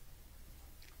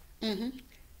 And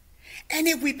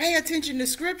if we pay attention to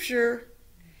scripture,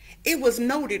 it was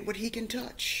noted what he can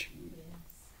touch.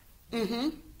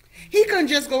 He couldn't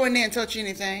just go in there and touch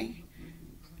anything.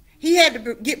 He had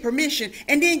to get permission.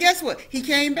 And then guess what? He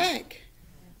came back.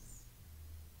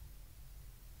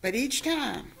 But each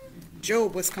time,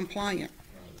 Job was compliant.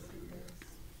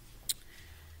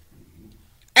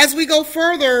 As we go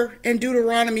further in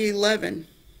Deuteronomy 11,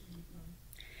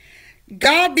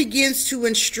 God begins to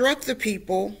instruct the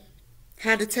people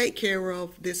how to take care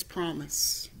of this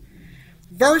promise.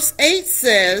 Verse 8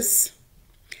 says,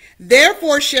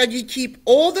 therefore shall ye keep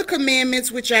all the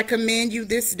commandments which I command you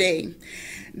this day,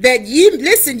 that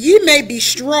ye may be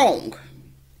strong,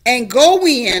 and go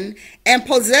in and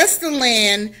possess the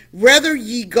land, whether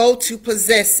ye go to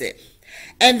possess it,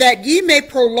 and that ye may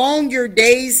prolong your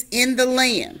days in the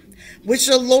land, which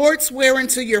the Lord sware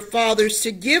unto your fathers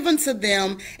to give unto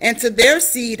them and to their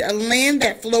seed, a land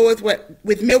that floweth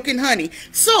with milk and honey.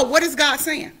 So what is God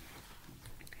saying?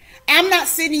 I'm not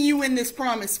sending you in this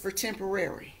promise for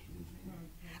temporary.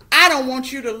 I don't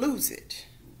want you to lose it.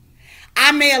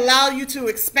 I may allow you to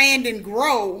expand and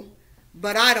grow,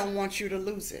 but I don't want you to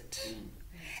lose it.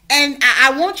 And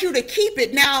I want you to keep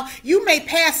it. Now, you may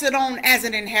pass it on as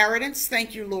an inheritance.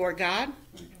 Thank you, Lord God.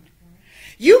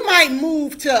 You might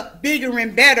move to bigger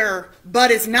and better,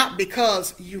 but it's not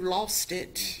because you lost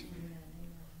it.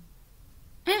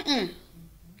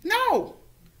 No.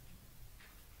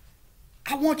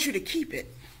 I want you to keep it.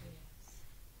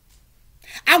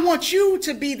 I want you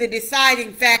to be the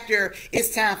deciding factor.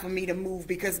 It's time for me to move,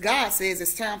 because God says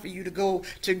it's time for you to go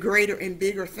to greater and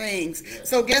bigger things.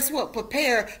 So guess what?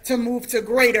 Prepare to move to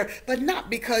greater, but not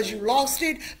because you lost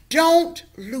it. Don't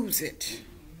lose it.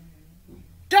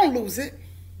 Don't lose it.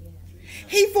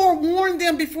 He forewarned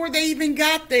them before they even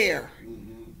got there.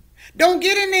 Don't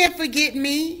get in there and forget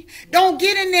me. Don't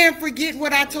get in there and forget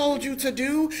what I told you to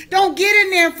do. Don't get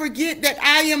in there and forget that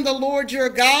I am the Lord your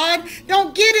God.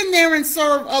 Don't get in there and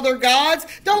serve other gods.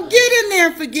 Don't get in there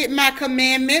and forget my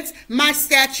commandments, my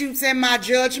statutes, and my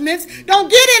judgments. Don't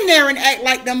get in there and act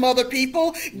like them other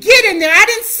people. Get in there. I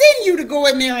didn't send you to go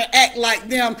in there and act like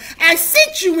them. I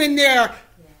sent you in there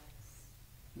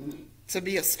to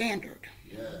be a standard.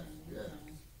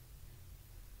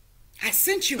 I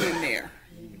sent you in there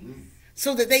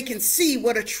so that they can see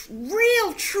what a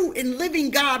real, true, and living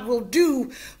God will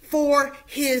do for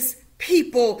his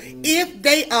people if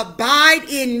they abide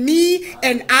in me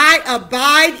and I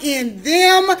abide in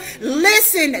them.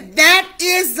 Listen, that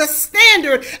is the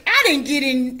standard. I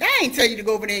didn't tell you to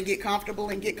go over there and get comfortable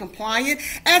and get compliant.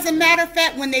 As a matter of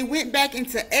fact, when they went back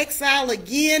into exile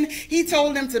again, he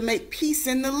told them to make peace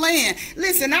in the land.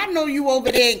 Listen, I know you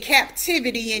over there in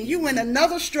captivity and you in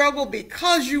another struggle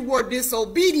because you were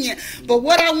disobedient. But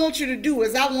what I want you to do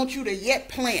is I want you to yet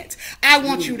plant. I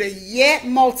want you to yet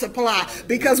multiply,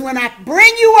 because when I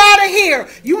bring you out of here,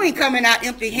 you ain't coming out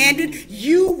empty-handed.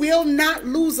 You will not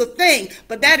lose a thing.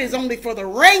 But that is only for the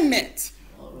remnant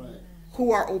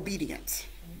who are obedient.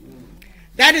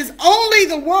 That is only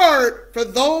the word for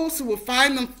those who will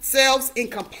find themselves in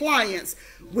compliance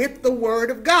with the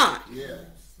word of God.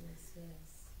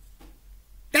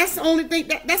 That's the only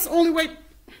thing. That's the only way.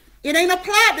 It ain't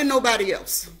applied to nobody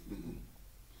else.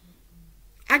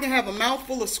 I can have a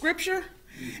mouthful of scripture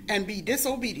and be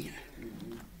disobedient.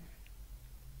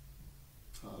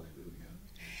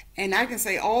 And I can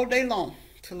say all day long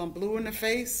till I'm blue in the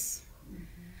face,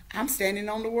 I'm standing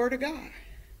on the word of God.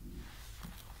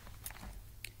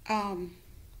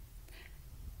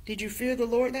 Did you fear the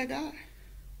Lord thy God?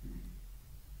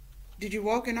 Did you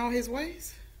walk in all his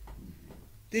ways?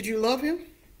 Did you love him?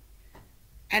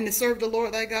 And to serve the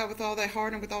Lord thy God with all thy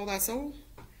heart and with all thy soul?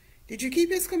 Did you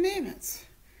keep his commandments?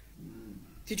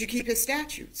 Did you keep his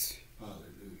statutes?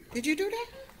 Did you do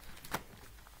that?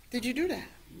 Did you do that?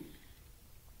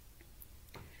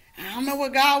 I don't know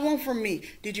what God wants from me.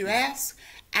 Did you ask?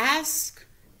 Ask,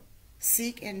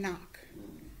 seek, and knock.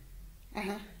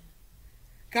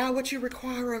 God, what you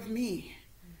require of me?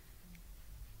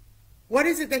 What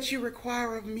is it that you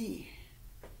require of me?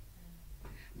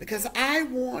 Because I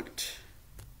want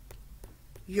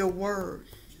your word.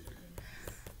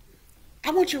 I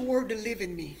want your word to live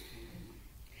in me.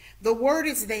 The word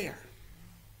is there.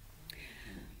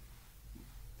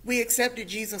 We accepted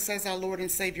Jesus as our Lord and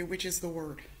Savior, which is the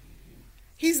word.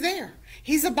 He's there.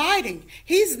 He's abiding.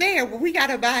 He's there, but we got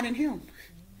to abide in him.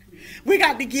 We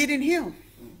got to get in him.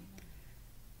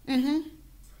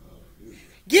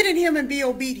 Get in him and be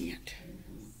obedient.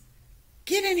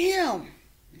 Get in him.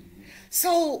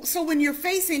 So when you're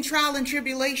facing trial and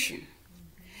tribulation,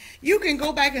 you can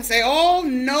go back and say, oh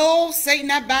no, Satan,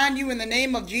 I bind you in the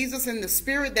name of Jesus and the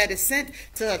spirit that is sent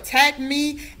to attack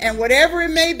me and whatever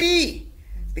it may be.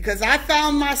 Because I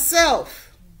found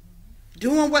myself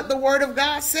doing what the word of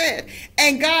God said.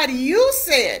 And God, you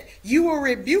said you will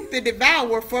rebuke the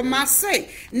devourer for my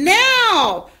sake.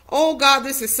 Now, oh God,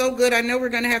 this is so good. I know we're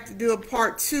going to have to do a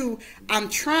part 2. I'm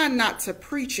trying not to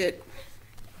preach it.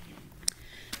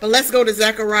 But let's go to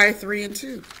Zechariah 3 and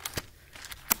 2.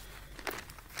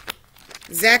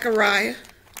 Zechariah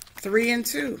 3 and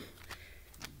 2.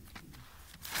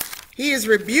 He is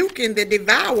rebuking the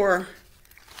devourer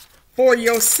for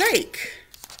your sake.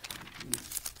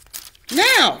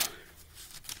 Now,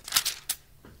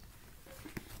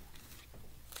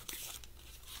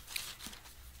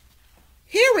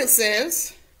 here it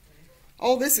says,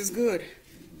 oh, this is good.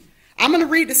 I'm going to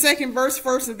read the second verse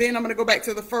first, and then I'm going to go back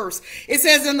to the first. It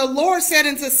says, and the Lord said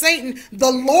unto Satan, the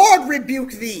Lord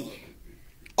rebuke thee,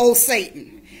 O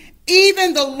Satan.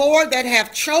 Even the Lord that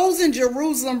hath chosen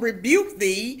Jerusalem rebuke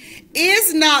thee.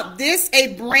 Is not this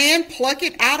a brand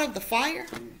plucked out of the fire?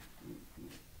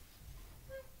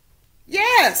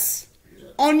 Yes.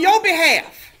 On your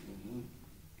behalf,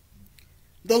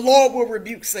 the Lord will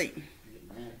rebuke Satan.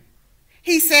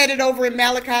 He said it over in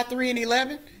Malachi 3 and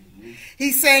 11.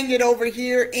 He's saying it over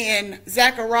here in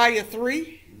Zechariah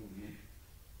 3.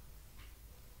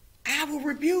 I will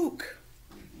rebuke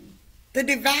the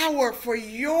devourer for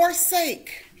your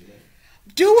sake.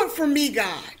 Do it for me,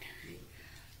 God.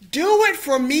 Do it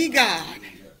for me, God.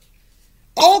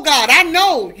 Oh, God, I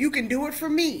know you can do it for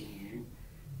me.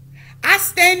 I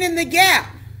stand in the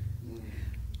gap.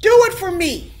 Do it for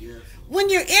me. When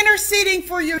you're interceding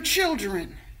for your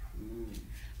children,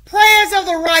 prayers of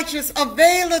the righteous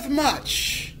availeth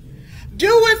much.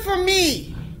 Do it for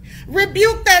me.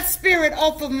 Rebuke that spirit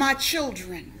off of my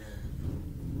children.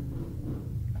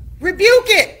 Rebuke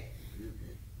it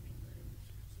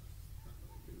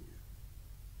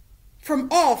from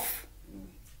off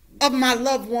of my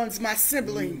loved ones, my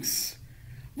siblings.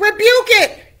 Rebuke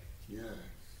it.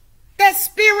 That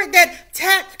spirit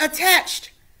that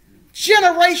attached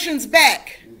generations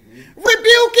back. Rebuke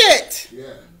it.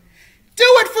 Do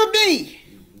it for me.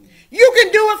 You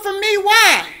can do it for me.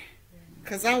 Why?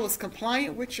 Because I was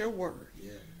compliant with your word.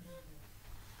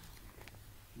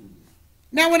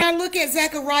 Now, when I look at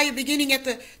Zechariah, beginning at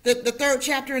the 3rd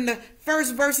chapter in the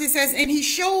 1st verse, it says, and he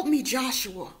showed me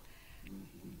Joshua,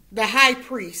 the high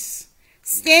priest,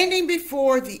 standing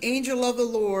before the angel of the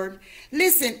Lord.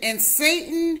 Listen, and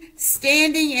Satan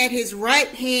standing at his right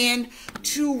hand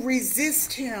to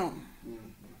resist him.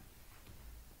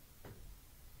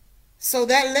 So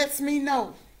that lets me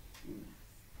know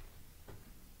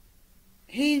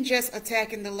he ain't just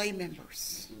attacking the lay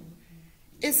members.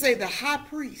 It say the high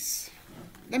priest.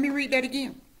 Let me read that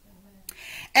again.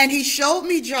 And he showed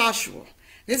me Joshua.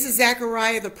 This is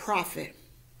Zechariah the prophet.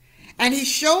 And he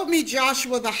showed me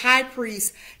Joshua the high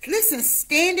priest. Listen,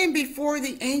 standing before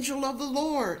the angel of the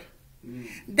Lord.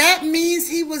 That means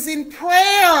he was in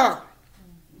prayer.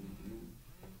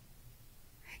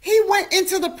 He went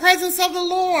into the presence of the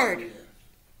Lord.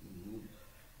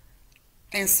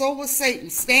 And so was Satan,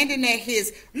 standing at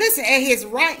his, listen, at his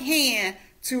right hand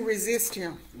to resist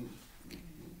him.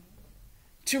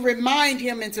 To remind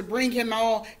him and to bring him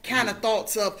all kind of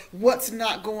thoughts of what's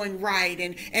not going right.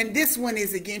 And this one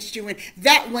is against you and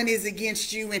that one is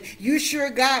against you. And you sure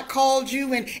God called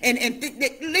you and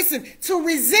listen, to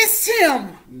resist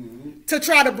him. To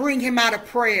try to bring him out of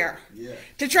prayer.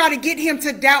 To try to get him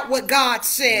to doubt what God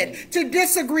said. To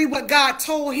disagree what God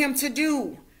told him to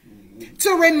do.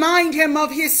 To remind him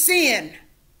of his sin.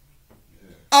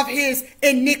 Of his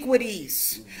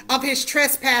iniquities. Of his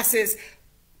trespasses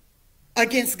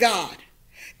against God.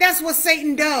 That's what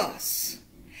Satan does.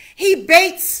 He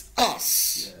baits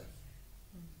us.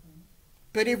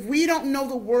 But if we don't know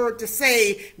the word to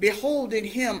say, behold in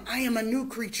him, I am a new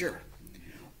creature.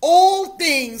 All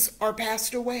things are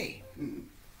passed away.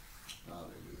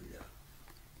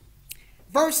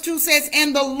 Verse 2 says,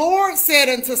 and the Lord said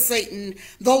unto Satan,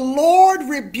 the Lord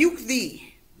rebuke thee.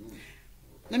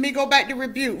 Let me go back to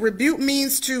rebuke. Rebuke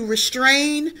means to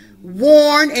restrain,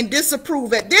 warn, and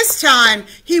disapprove. At this time,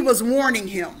 he was warning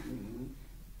him.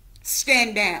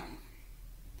 Stand down.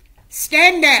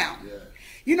 Stand down.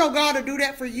 You know God will do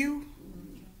that for you.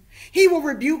 He will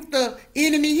rebuke the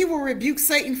enemy. He will rebuke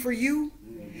Satan for you.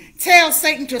 Tell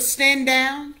Satan to stand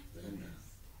down.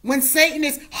 When Satan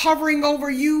is hovering over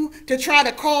you to try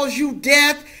to cause you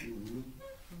death,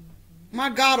 My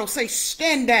God will say,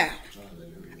 stand down.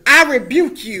 I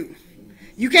rebuke you.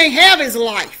 You can't have his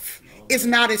life. It's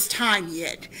not his time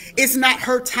yet. It's not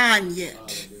her time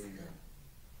yet.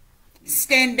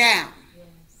 Stand down.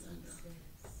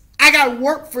 I got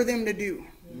work for them to do.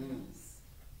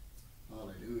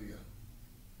 Hallelujah.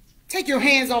 Take your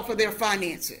hands off of their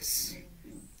finances.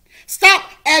 Stop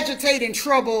agitating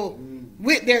trouble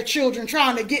with their children,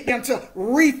 trying to get them to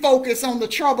refocus on the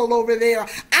trouble over there.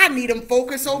 I need them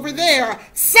focused over there.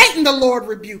 Satan, the Lord,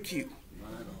 rebuke you.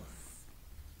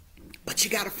 But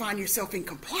you got to find yourself in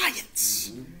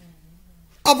compliance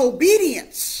of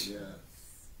obedience. Yes.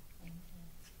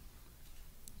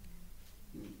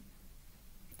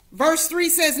 Verse 3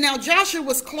 says, now Joshua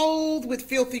was clothed with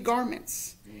filthy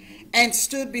garments and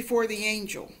stood before the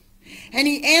angel. And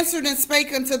he answered and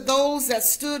spake unto those that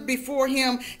stood before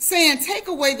him, saying, take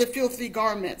away the filthy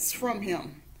garments from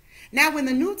him. Now in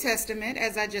the New Testament,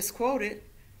 as I just quoted,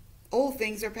 old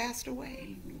things are passed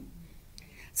away.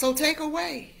 So take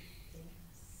away.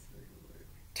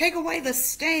 Take away the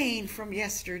stain from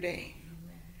yesterday.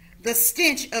 The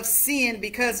stench of sin,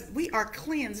 because we are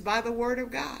cleansed by the word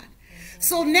of God.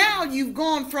 So now you've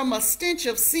gone from a stench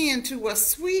of sin to a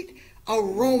sweet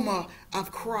aroma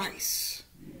of Christ,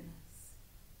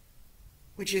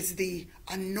 which is the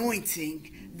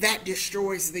anointing that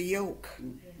destroys the yoke.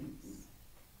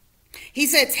 He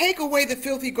said, take away the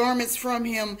filthy garments from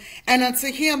him, and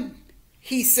unto him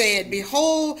he said,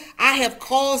 behold, I have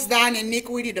caused thine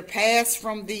iniquity to pass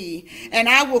from thee, and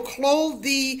I will clothe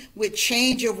thee with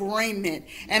change of raiment.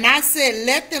 And I said,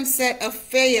 let them set a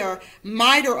fair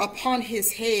mitre upon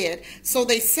his head. So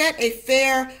they set a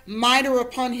fair mitre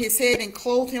upon his head and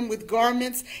clothed him with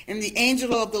garments, and the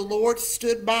angel of the Lord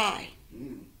stood by.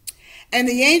 And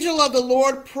the angel of the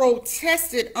Lord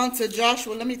protested unto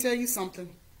Joshua. Let me tell you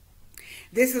something.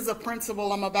 This is a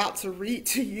principle I'm about to read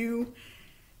to you.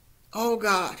 Oh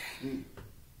God.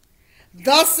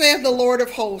 Thus saith the Lord of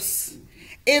hosts,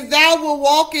 if thou wilt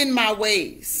walk in my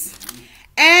ways,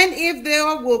 and if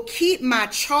thou wilt keep my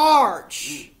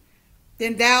charge,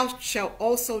 then thou shalt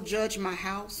also judge my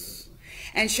house,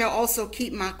 and shalt also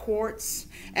keep my courts,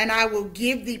 and I will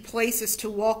give thee places to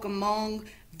walk among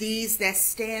these that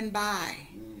stand by.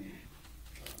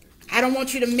 I don't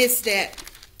want you to miss that.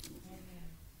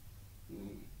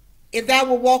 If thou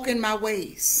wilt walk in my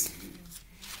ways,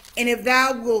 and if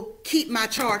thou wilt keep my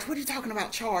charge. What are you talking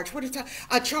about, charge? What are you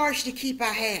a charge to keep I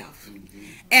have,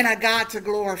 and a God to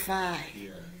glorify.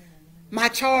 My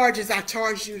charge is I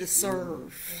charge you to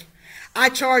serve. I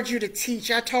charge you to teach.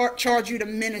 I charge you to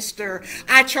minister.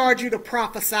 I charge you to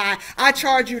prophesy. I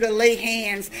charge you to lay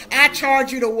hands. I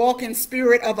charge you to walk in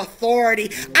spirit of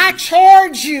authority. I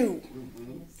charge you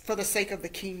for the sake of the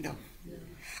kingdom.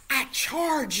 I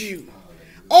charge you.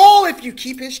 Oh, if you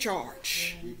keep his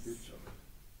charge.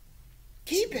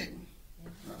 Keep it.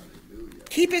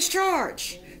 Keep his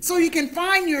charge. So you can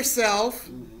find yourself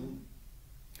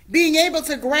being able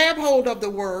to grab hold of the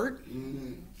word.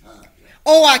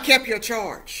 Oh, I kept your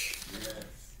charge.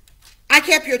 I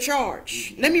kept your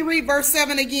charge. Let me read verse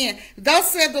 7 again.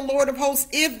 Thus said the Lord of hosts,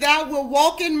 if thou wilt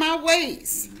walk in my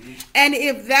ways, and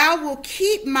if thou wilt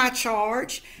keep my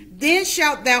charge, then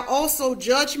shalt thou also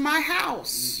judge my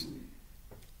house.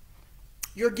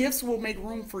 Your gifts will make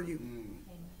room for you.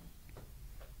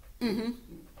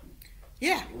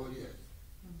 Yeah.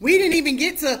 We didn't even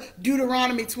get to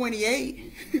Deuteronomy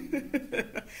 28.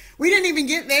 We didn't even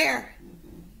get there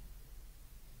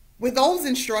with those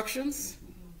instructions.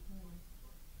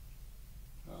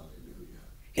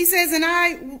 He says,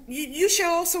 and you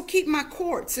shall also keep my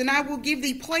courts, and I will give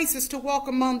thee places to walk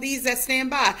among these that stand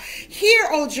by. Hear,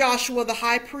 O Joshua the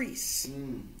high priest,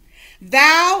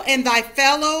 thou and thy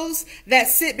fellows that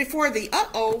sit before thee.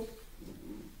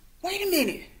 Wait a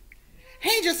minute. He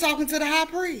ain't just talking to the high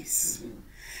priest.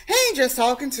 He ain't just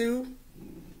talking to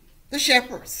the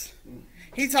shepherds.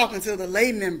 He's talking to the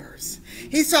lay members.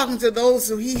 He's talking to those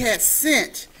who he has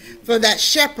sent for that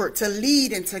shepherd to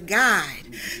lead and to guide,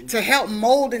 to help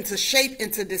mold and to shape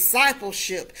into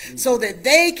discipleship so that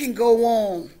they can go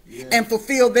on and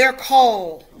fulfill their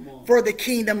call for the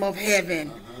kingdom of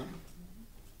heaven.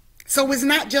 So it's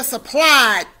not just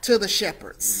applied to the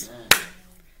shepherds.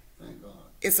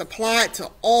 It's applied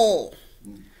to all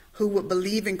who would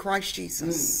believe in Christ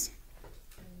Jesus.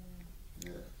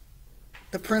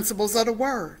 The principles of the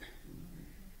word.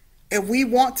 If we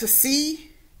want to see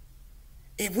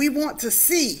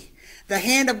the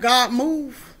hand of God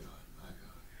move,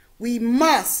 we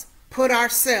must put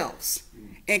ourselves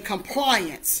in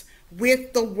compliance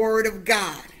with the word of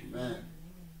God.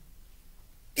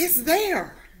 It's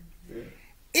there.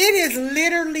 It is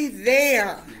literally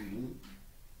there.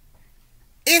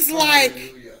 it's like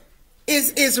Hallelujah.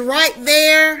 is right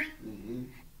there, Mhm.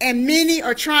 and many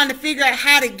are trying to figure out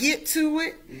how to get to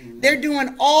it. They're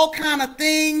doing all kind of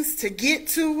things to get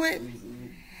to it.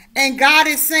 And God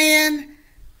is saying,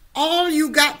 all you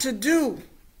got to do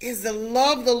is to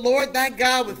love the Lord thy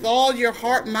God with all your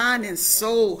heart, mind, and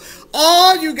soul.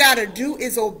 All you got to do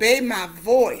is obey my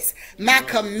voice, my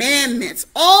commandments.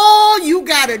 All you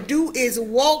got to do is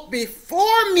walk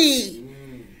before me.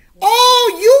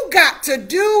 All you got to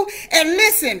do, and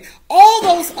listen, all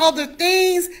those other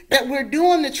things that we're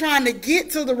doing to trying to get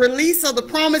to the release of the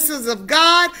promises of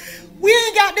God, we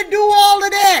ain't got to do all of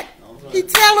that.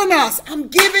 He's telling us, I'm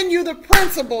giving you the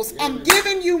principles. I'm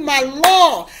giving you my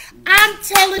law. I'm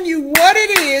telling you what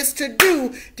it is to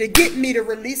do to get me to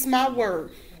release my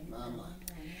word.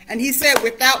 And he said,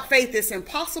 without faith, it's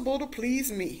impossible to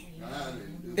please me.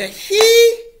 That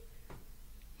he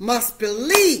must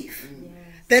believe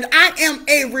that I am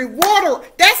a rewarder.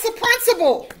 That's the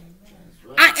principle.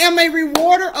 I am a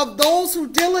rewarder of those who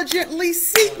diligently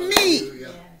seek me.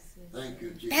 Thank you,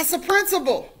 Jesus. That's a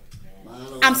principle.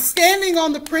 I'm standing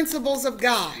on the principles of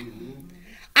God.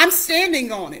 I'm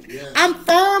standing on it. Yes. I'm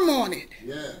firm on it.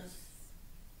 Yes.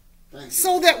 Thank you.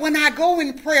 So that when I go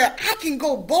in prayer, I can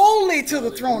go boldly to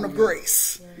the throne of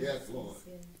grace. Yes, Lord.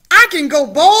 I can go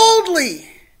boldly.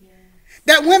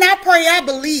 That when I pray, I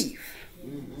believe.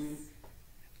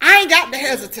 I ain't got to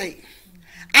hesitate.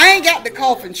 I ain't got to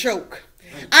cough and choke.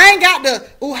 I ain't got to,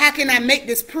 oh, how can I make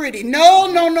this pretty?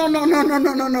 No.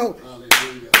 Hallelujah.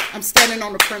 I'm standing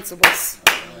on the principles.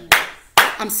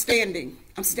 I'm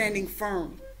standing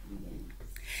firm.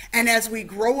 And as we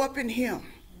grow up in him,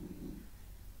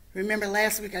 remember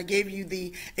last week I gave you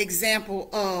the example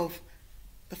of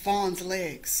the fawn's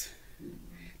legs.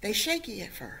 They shaky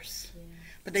at first,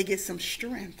 but they get some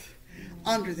strength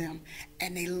under them,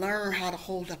 and they learn how to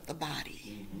hold up the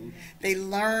body. They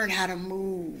learn how to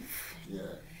move. Yeah.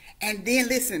 And then,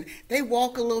 listen, they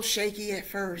walk a little shaky at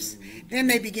first. Then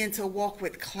they begin to walk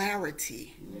with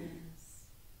clarity.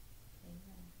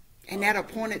 And at a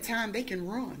appointed time, they can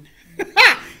run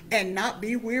and not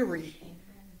be weary.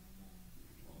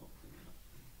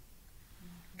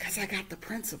 Because I got the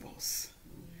principles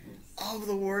of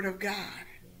the Word of God.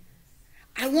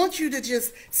 I want you to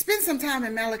just spend some time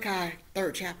in Malachi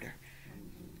 3rd chapter.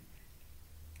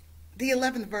 The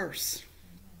 11th verse.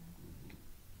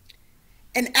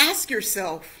 And ask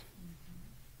yourself,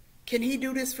 can he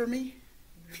do this for me?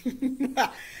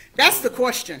 That's the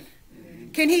question.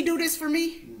 Can he do this for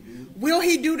me? Will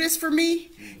he do this for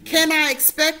me? Can I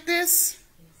expect this?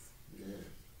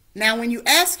 Now, when you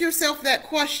ask yourself that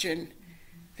question,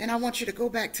 then I want you to go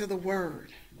back to the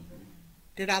word.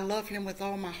 Did I love him with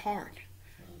all my heart,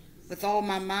 with all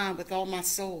my mind, with all my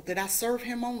soul? Did I serve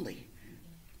him only?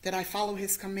 Did I follow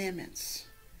his commandments?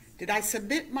 Did I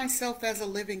submit myself as a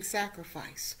living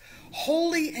sacrifice,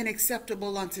 holy and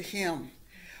acceptable unto him?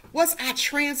 Was I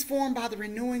transformed by the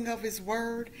renewing of his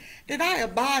word? Did I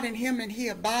abide in him and he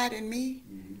abide in me?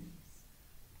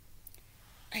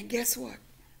 And guess what?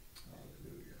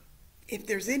 If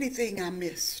there's anything I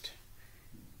missed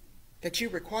that you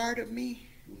required of me,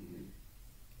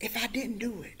 if I didn't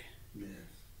do it,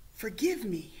 forgive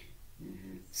me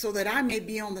so that I may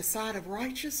be on the side of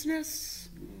righteousness.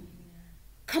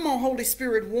 Come on, Holy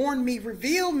Spirit, warn me,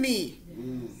 reveal me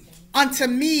unto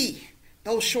me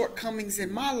those shortcomings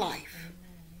in my life,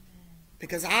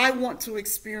 because I want to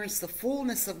experience the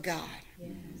fullness of God.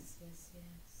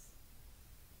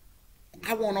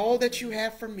 I want all that you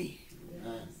have for me.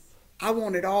 I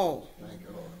want it all.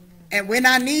 And when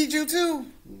I need you to,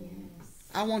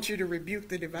 I want you to rebuke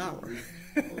the devourer.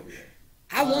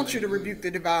 I want you to rebuke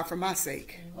the devourer for my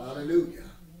sake. Hallelujah.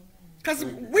 Because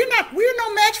we're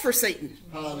no match for Satan.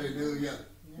 Hallelujah.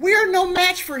 We are no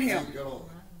match for him. Thank you, Lord.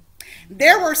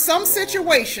 There were some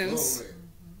situations, Glory.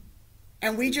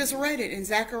 and we just read it in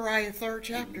Zechariah 3rd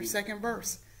chapter, 2nd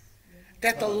verse,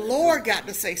 that the Lord got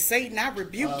to say, Satan, I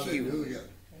rebuke you. Hallelujah.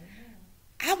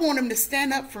 I want him to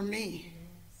stand up for me.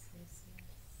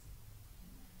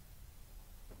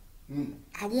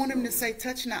 I want him to say,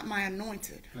 touch not my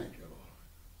anointed. Thank you, Lord.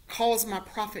 Cause my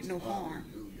prophet no harm.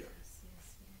 Hallelujah.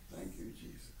 Thank you,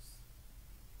 Jesus.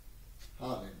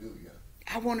 Hallelujah.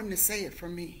 I want him to say it for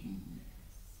me.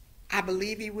 I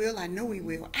believe he will. I know he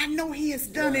will. I know he has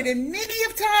done it in many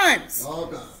of times. All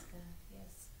done.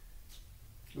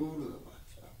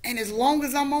 And as long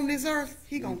as I'm on this earth,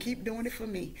 he's going to keep doing it for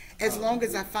me. As long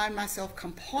as I find myself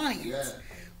compliant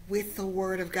with the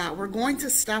word of God. We're going to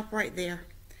stop right there.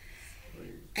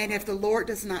 And if the Lord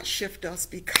does not shift us,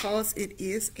 because it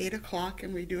is 8 o'clock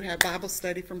and we do have Bible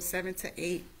study from 7 to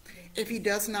 8, If he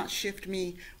does not shift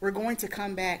me, we're going to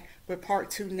come back with part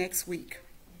 2 next week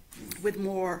with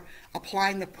more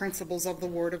applying the principles of the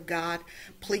Word of God.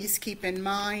 Please keep in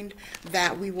mind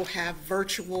that we will have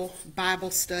virtual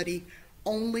Bible study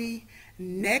only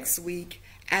next week,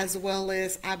 as well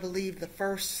as, I believe, the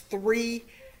first 3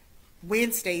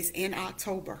 Wednesdays in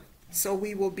October. So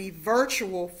we will be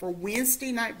virtual for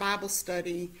Wednesday night Bible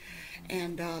study.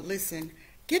 And listen,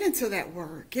 get into that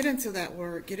word. Get into that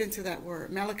word. Get into that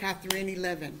word. Malachi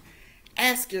 3:11.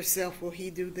 Ask yourself, will he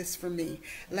do this for me?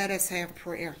 Let us have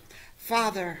prayer.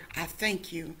 Father, I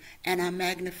thank you and I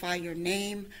magnify your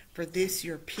name for this,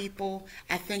 your people.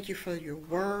 I thank you for your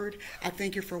word. I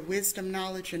thank you for wisdom,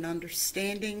 knowledge, and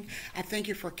understanding. I thank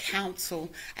you for counsel.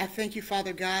 I thank you,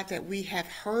 Father God, that we have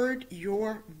heard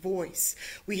your voice.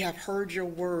 We have heard your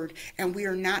word, and we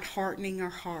are not hardening our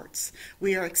hearts.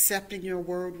 We are accepting your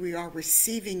word. We are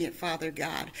receiving it, Father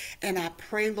God. And I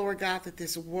pray, Lord God, that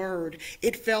this word,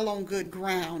 it fell on good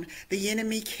ground. The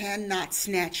enemy cannot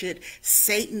snatch it.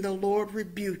 Satan, the Lord,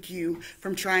 rebuke you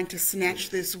from trying to snatch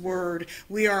this word.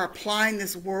 We are applying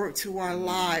this word to our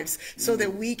lives so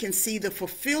that we can see the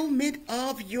fulfillment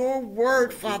of your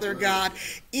word, Father God,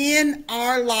 in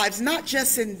our lives, not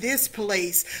just in this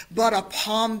place, but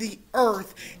upon the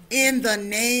earth. In the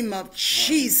name of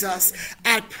Jesus,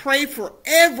 I pray for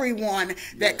everyone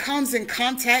that comes in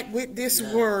contact with this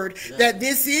word, that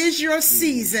this is your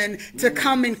season to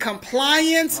come in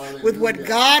compliance with what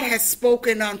God has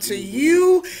spoken unto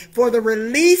you, for the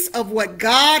release of what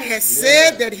God has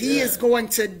said that he is going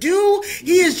to do.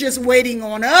 He is just waiting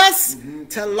on us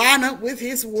to line up with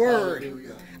his word.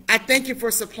 I thank you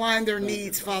for supplying their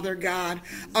needs, Father God,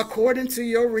 according to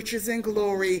your riches and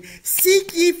glory.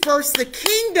 Seek ye first the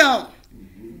kingdom,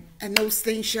 and those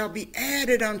things shall be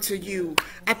added unto you.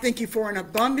 I thank you for an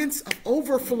abundance of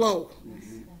overflow.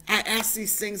 I ask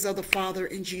these things of the Father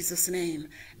in Jesus' name.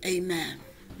 Amen.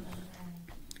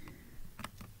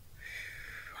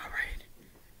 All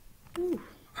right.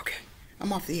 Okay,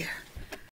 I'm off the air.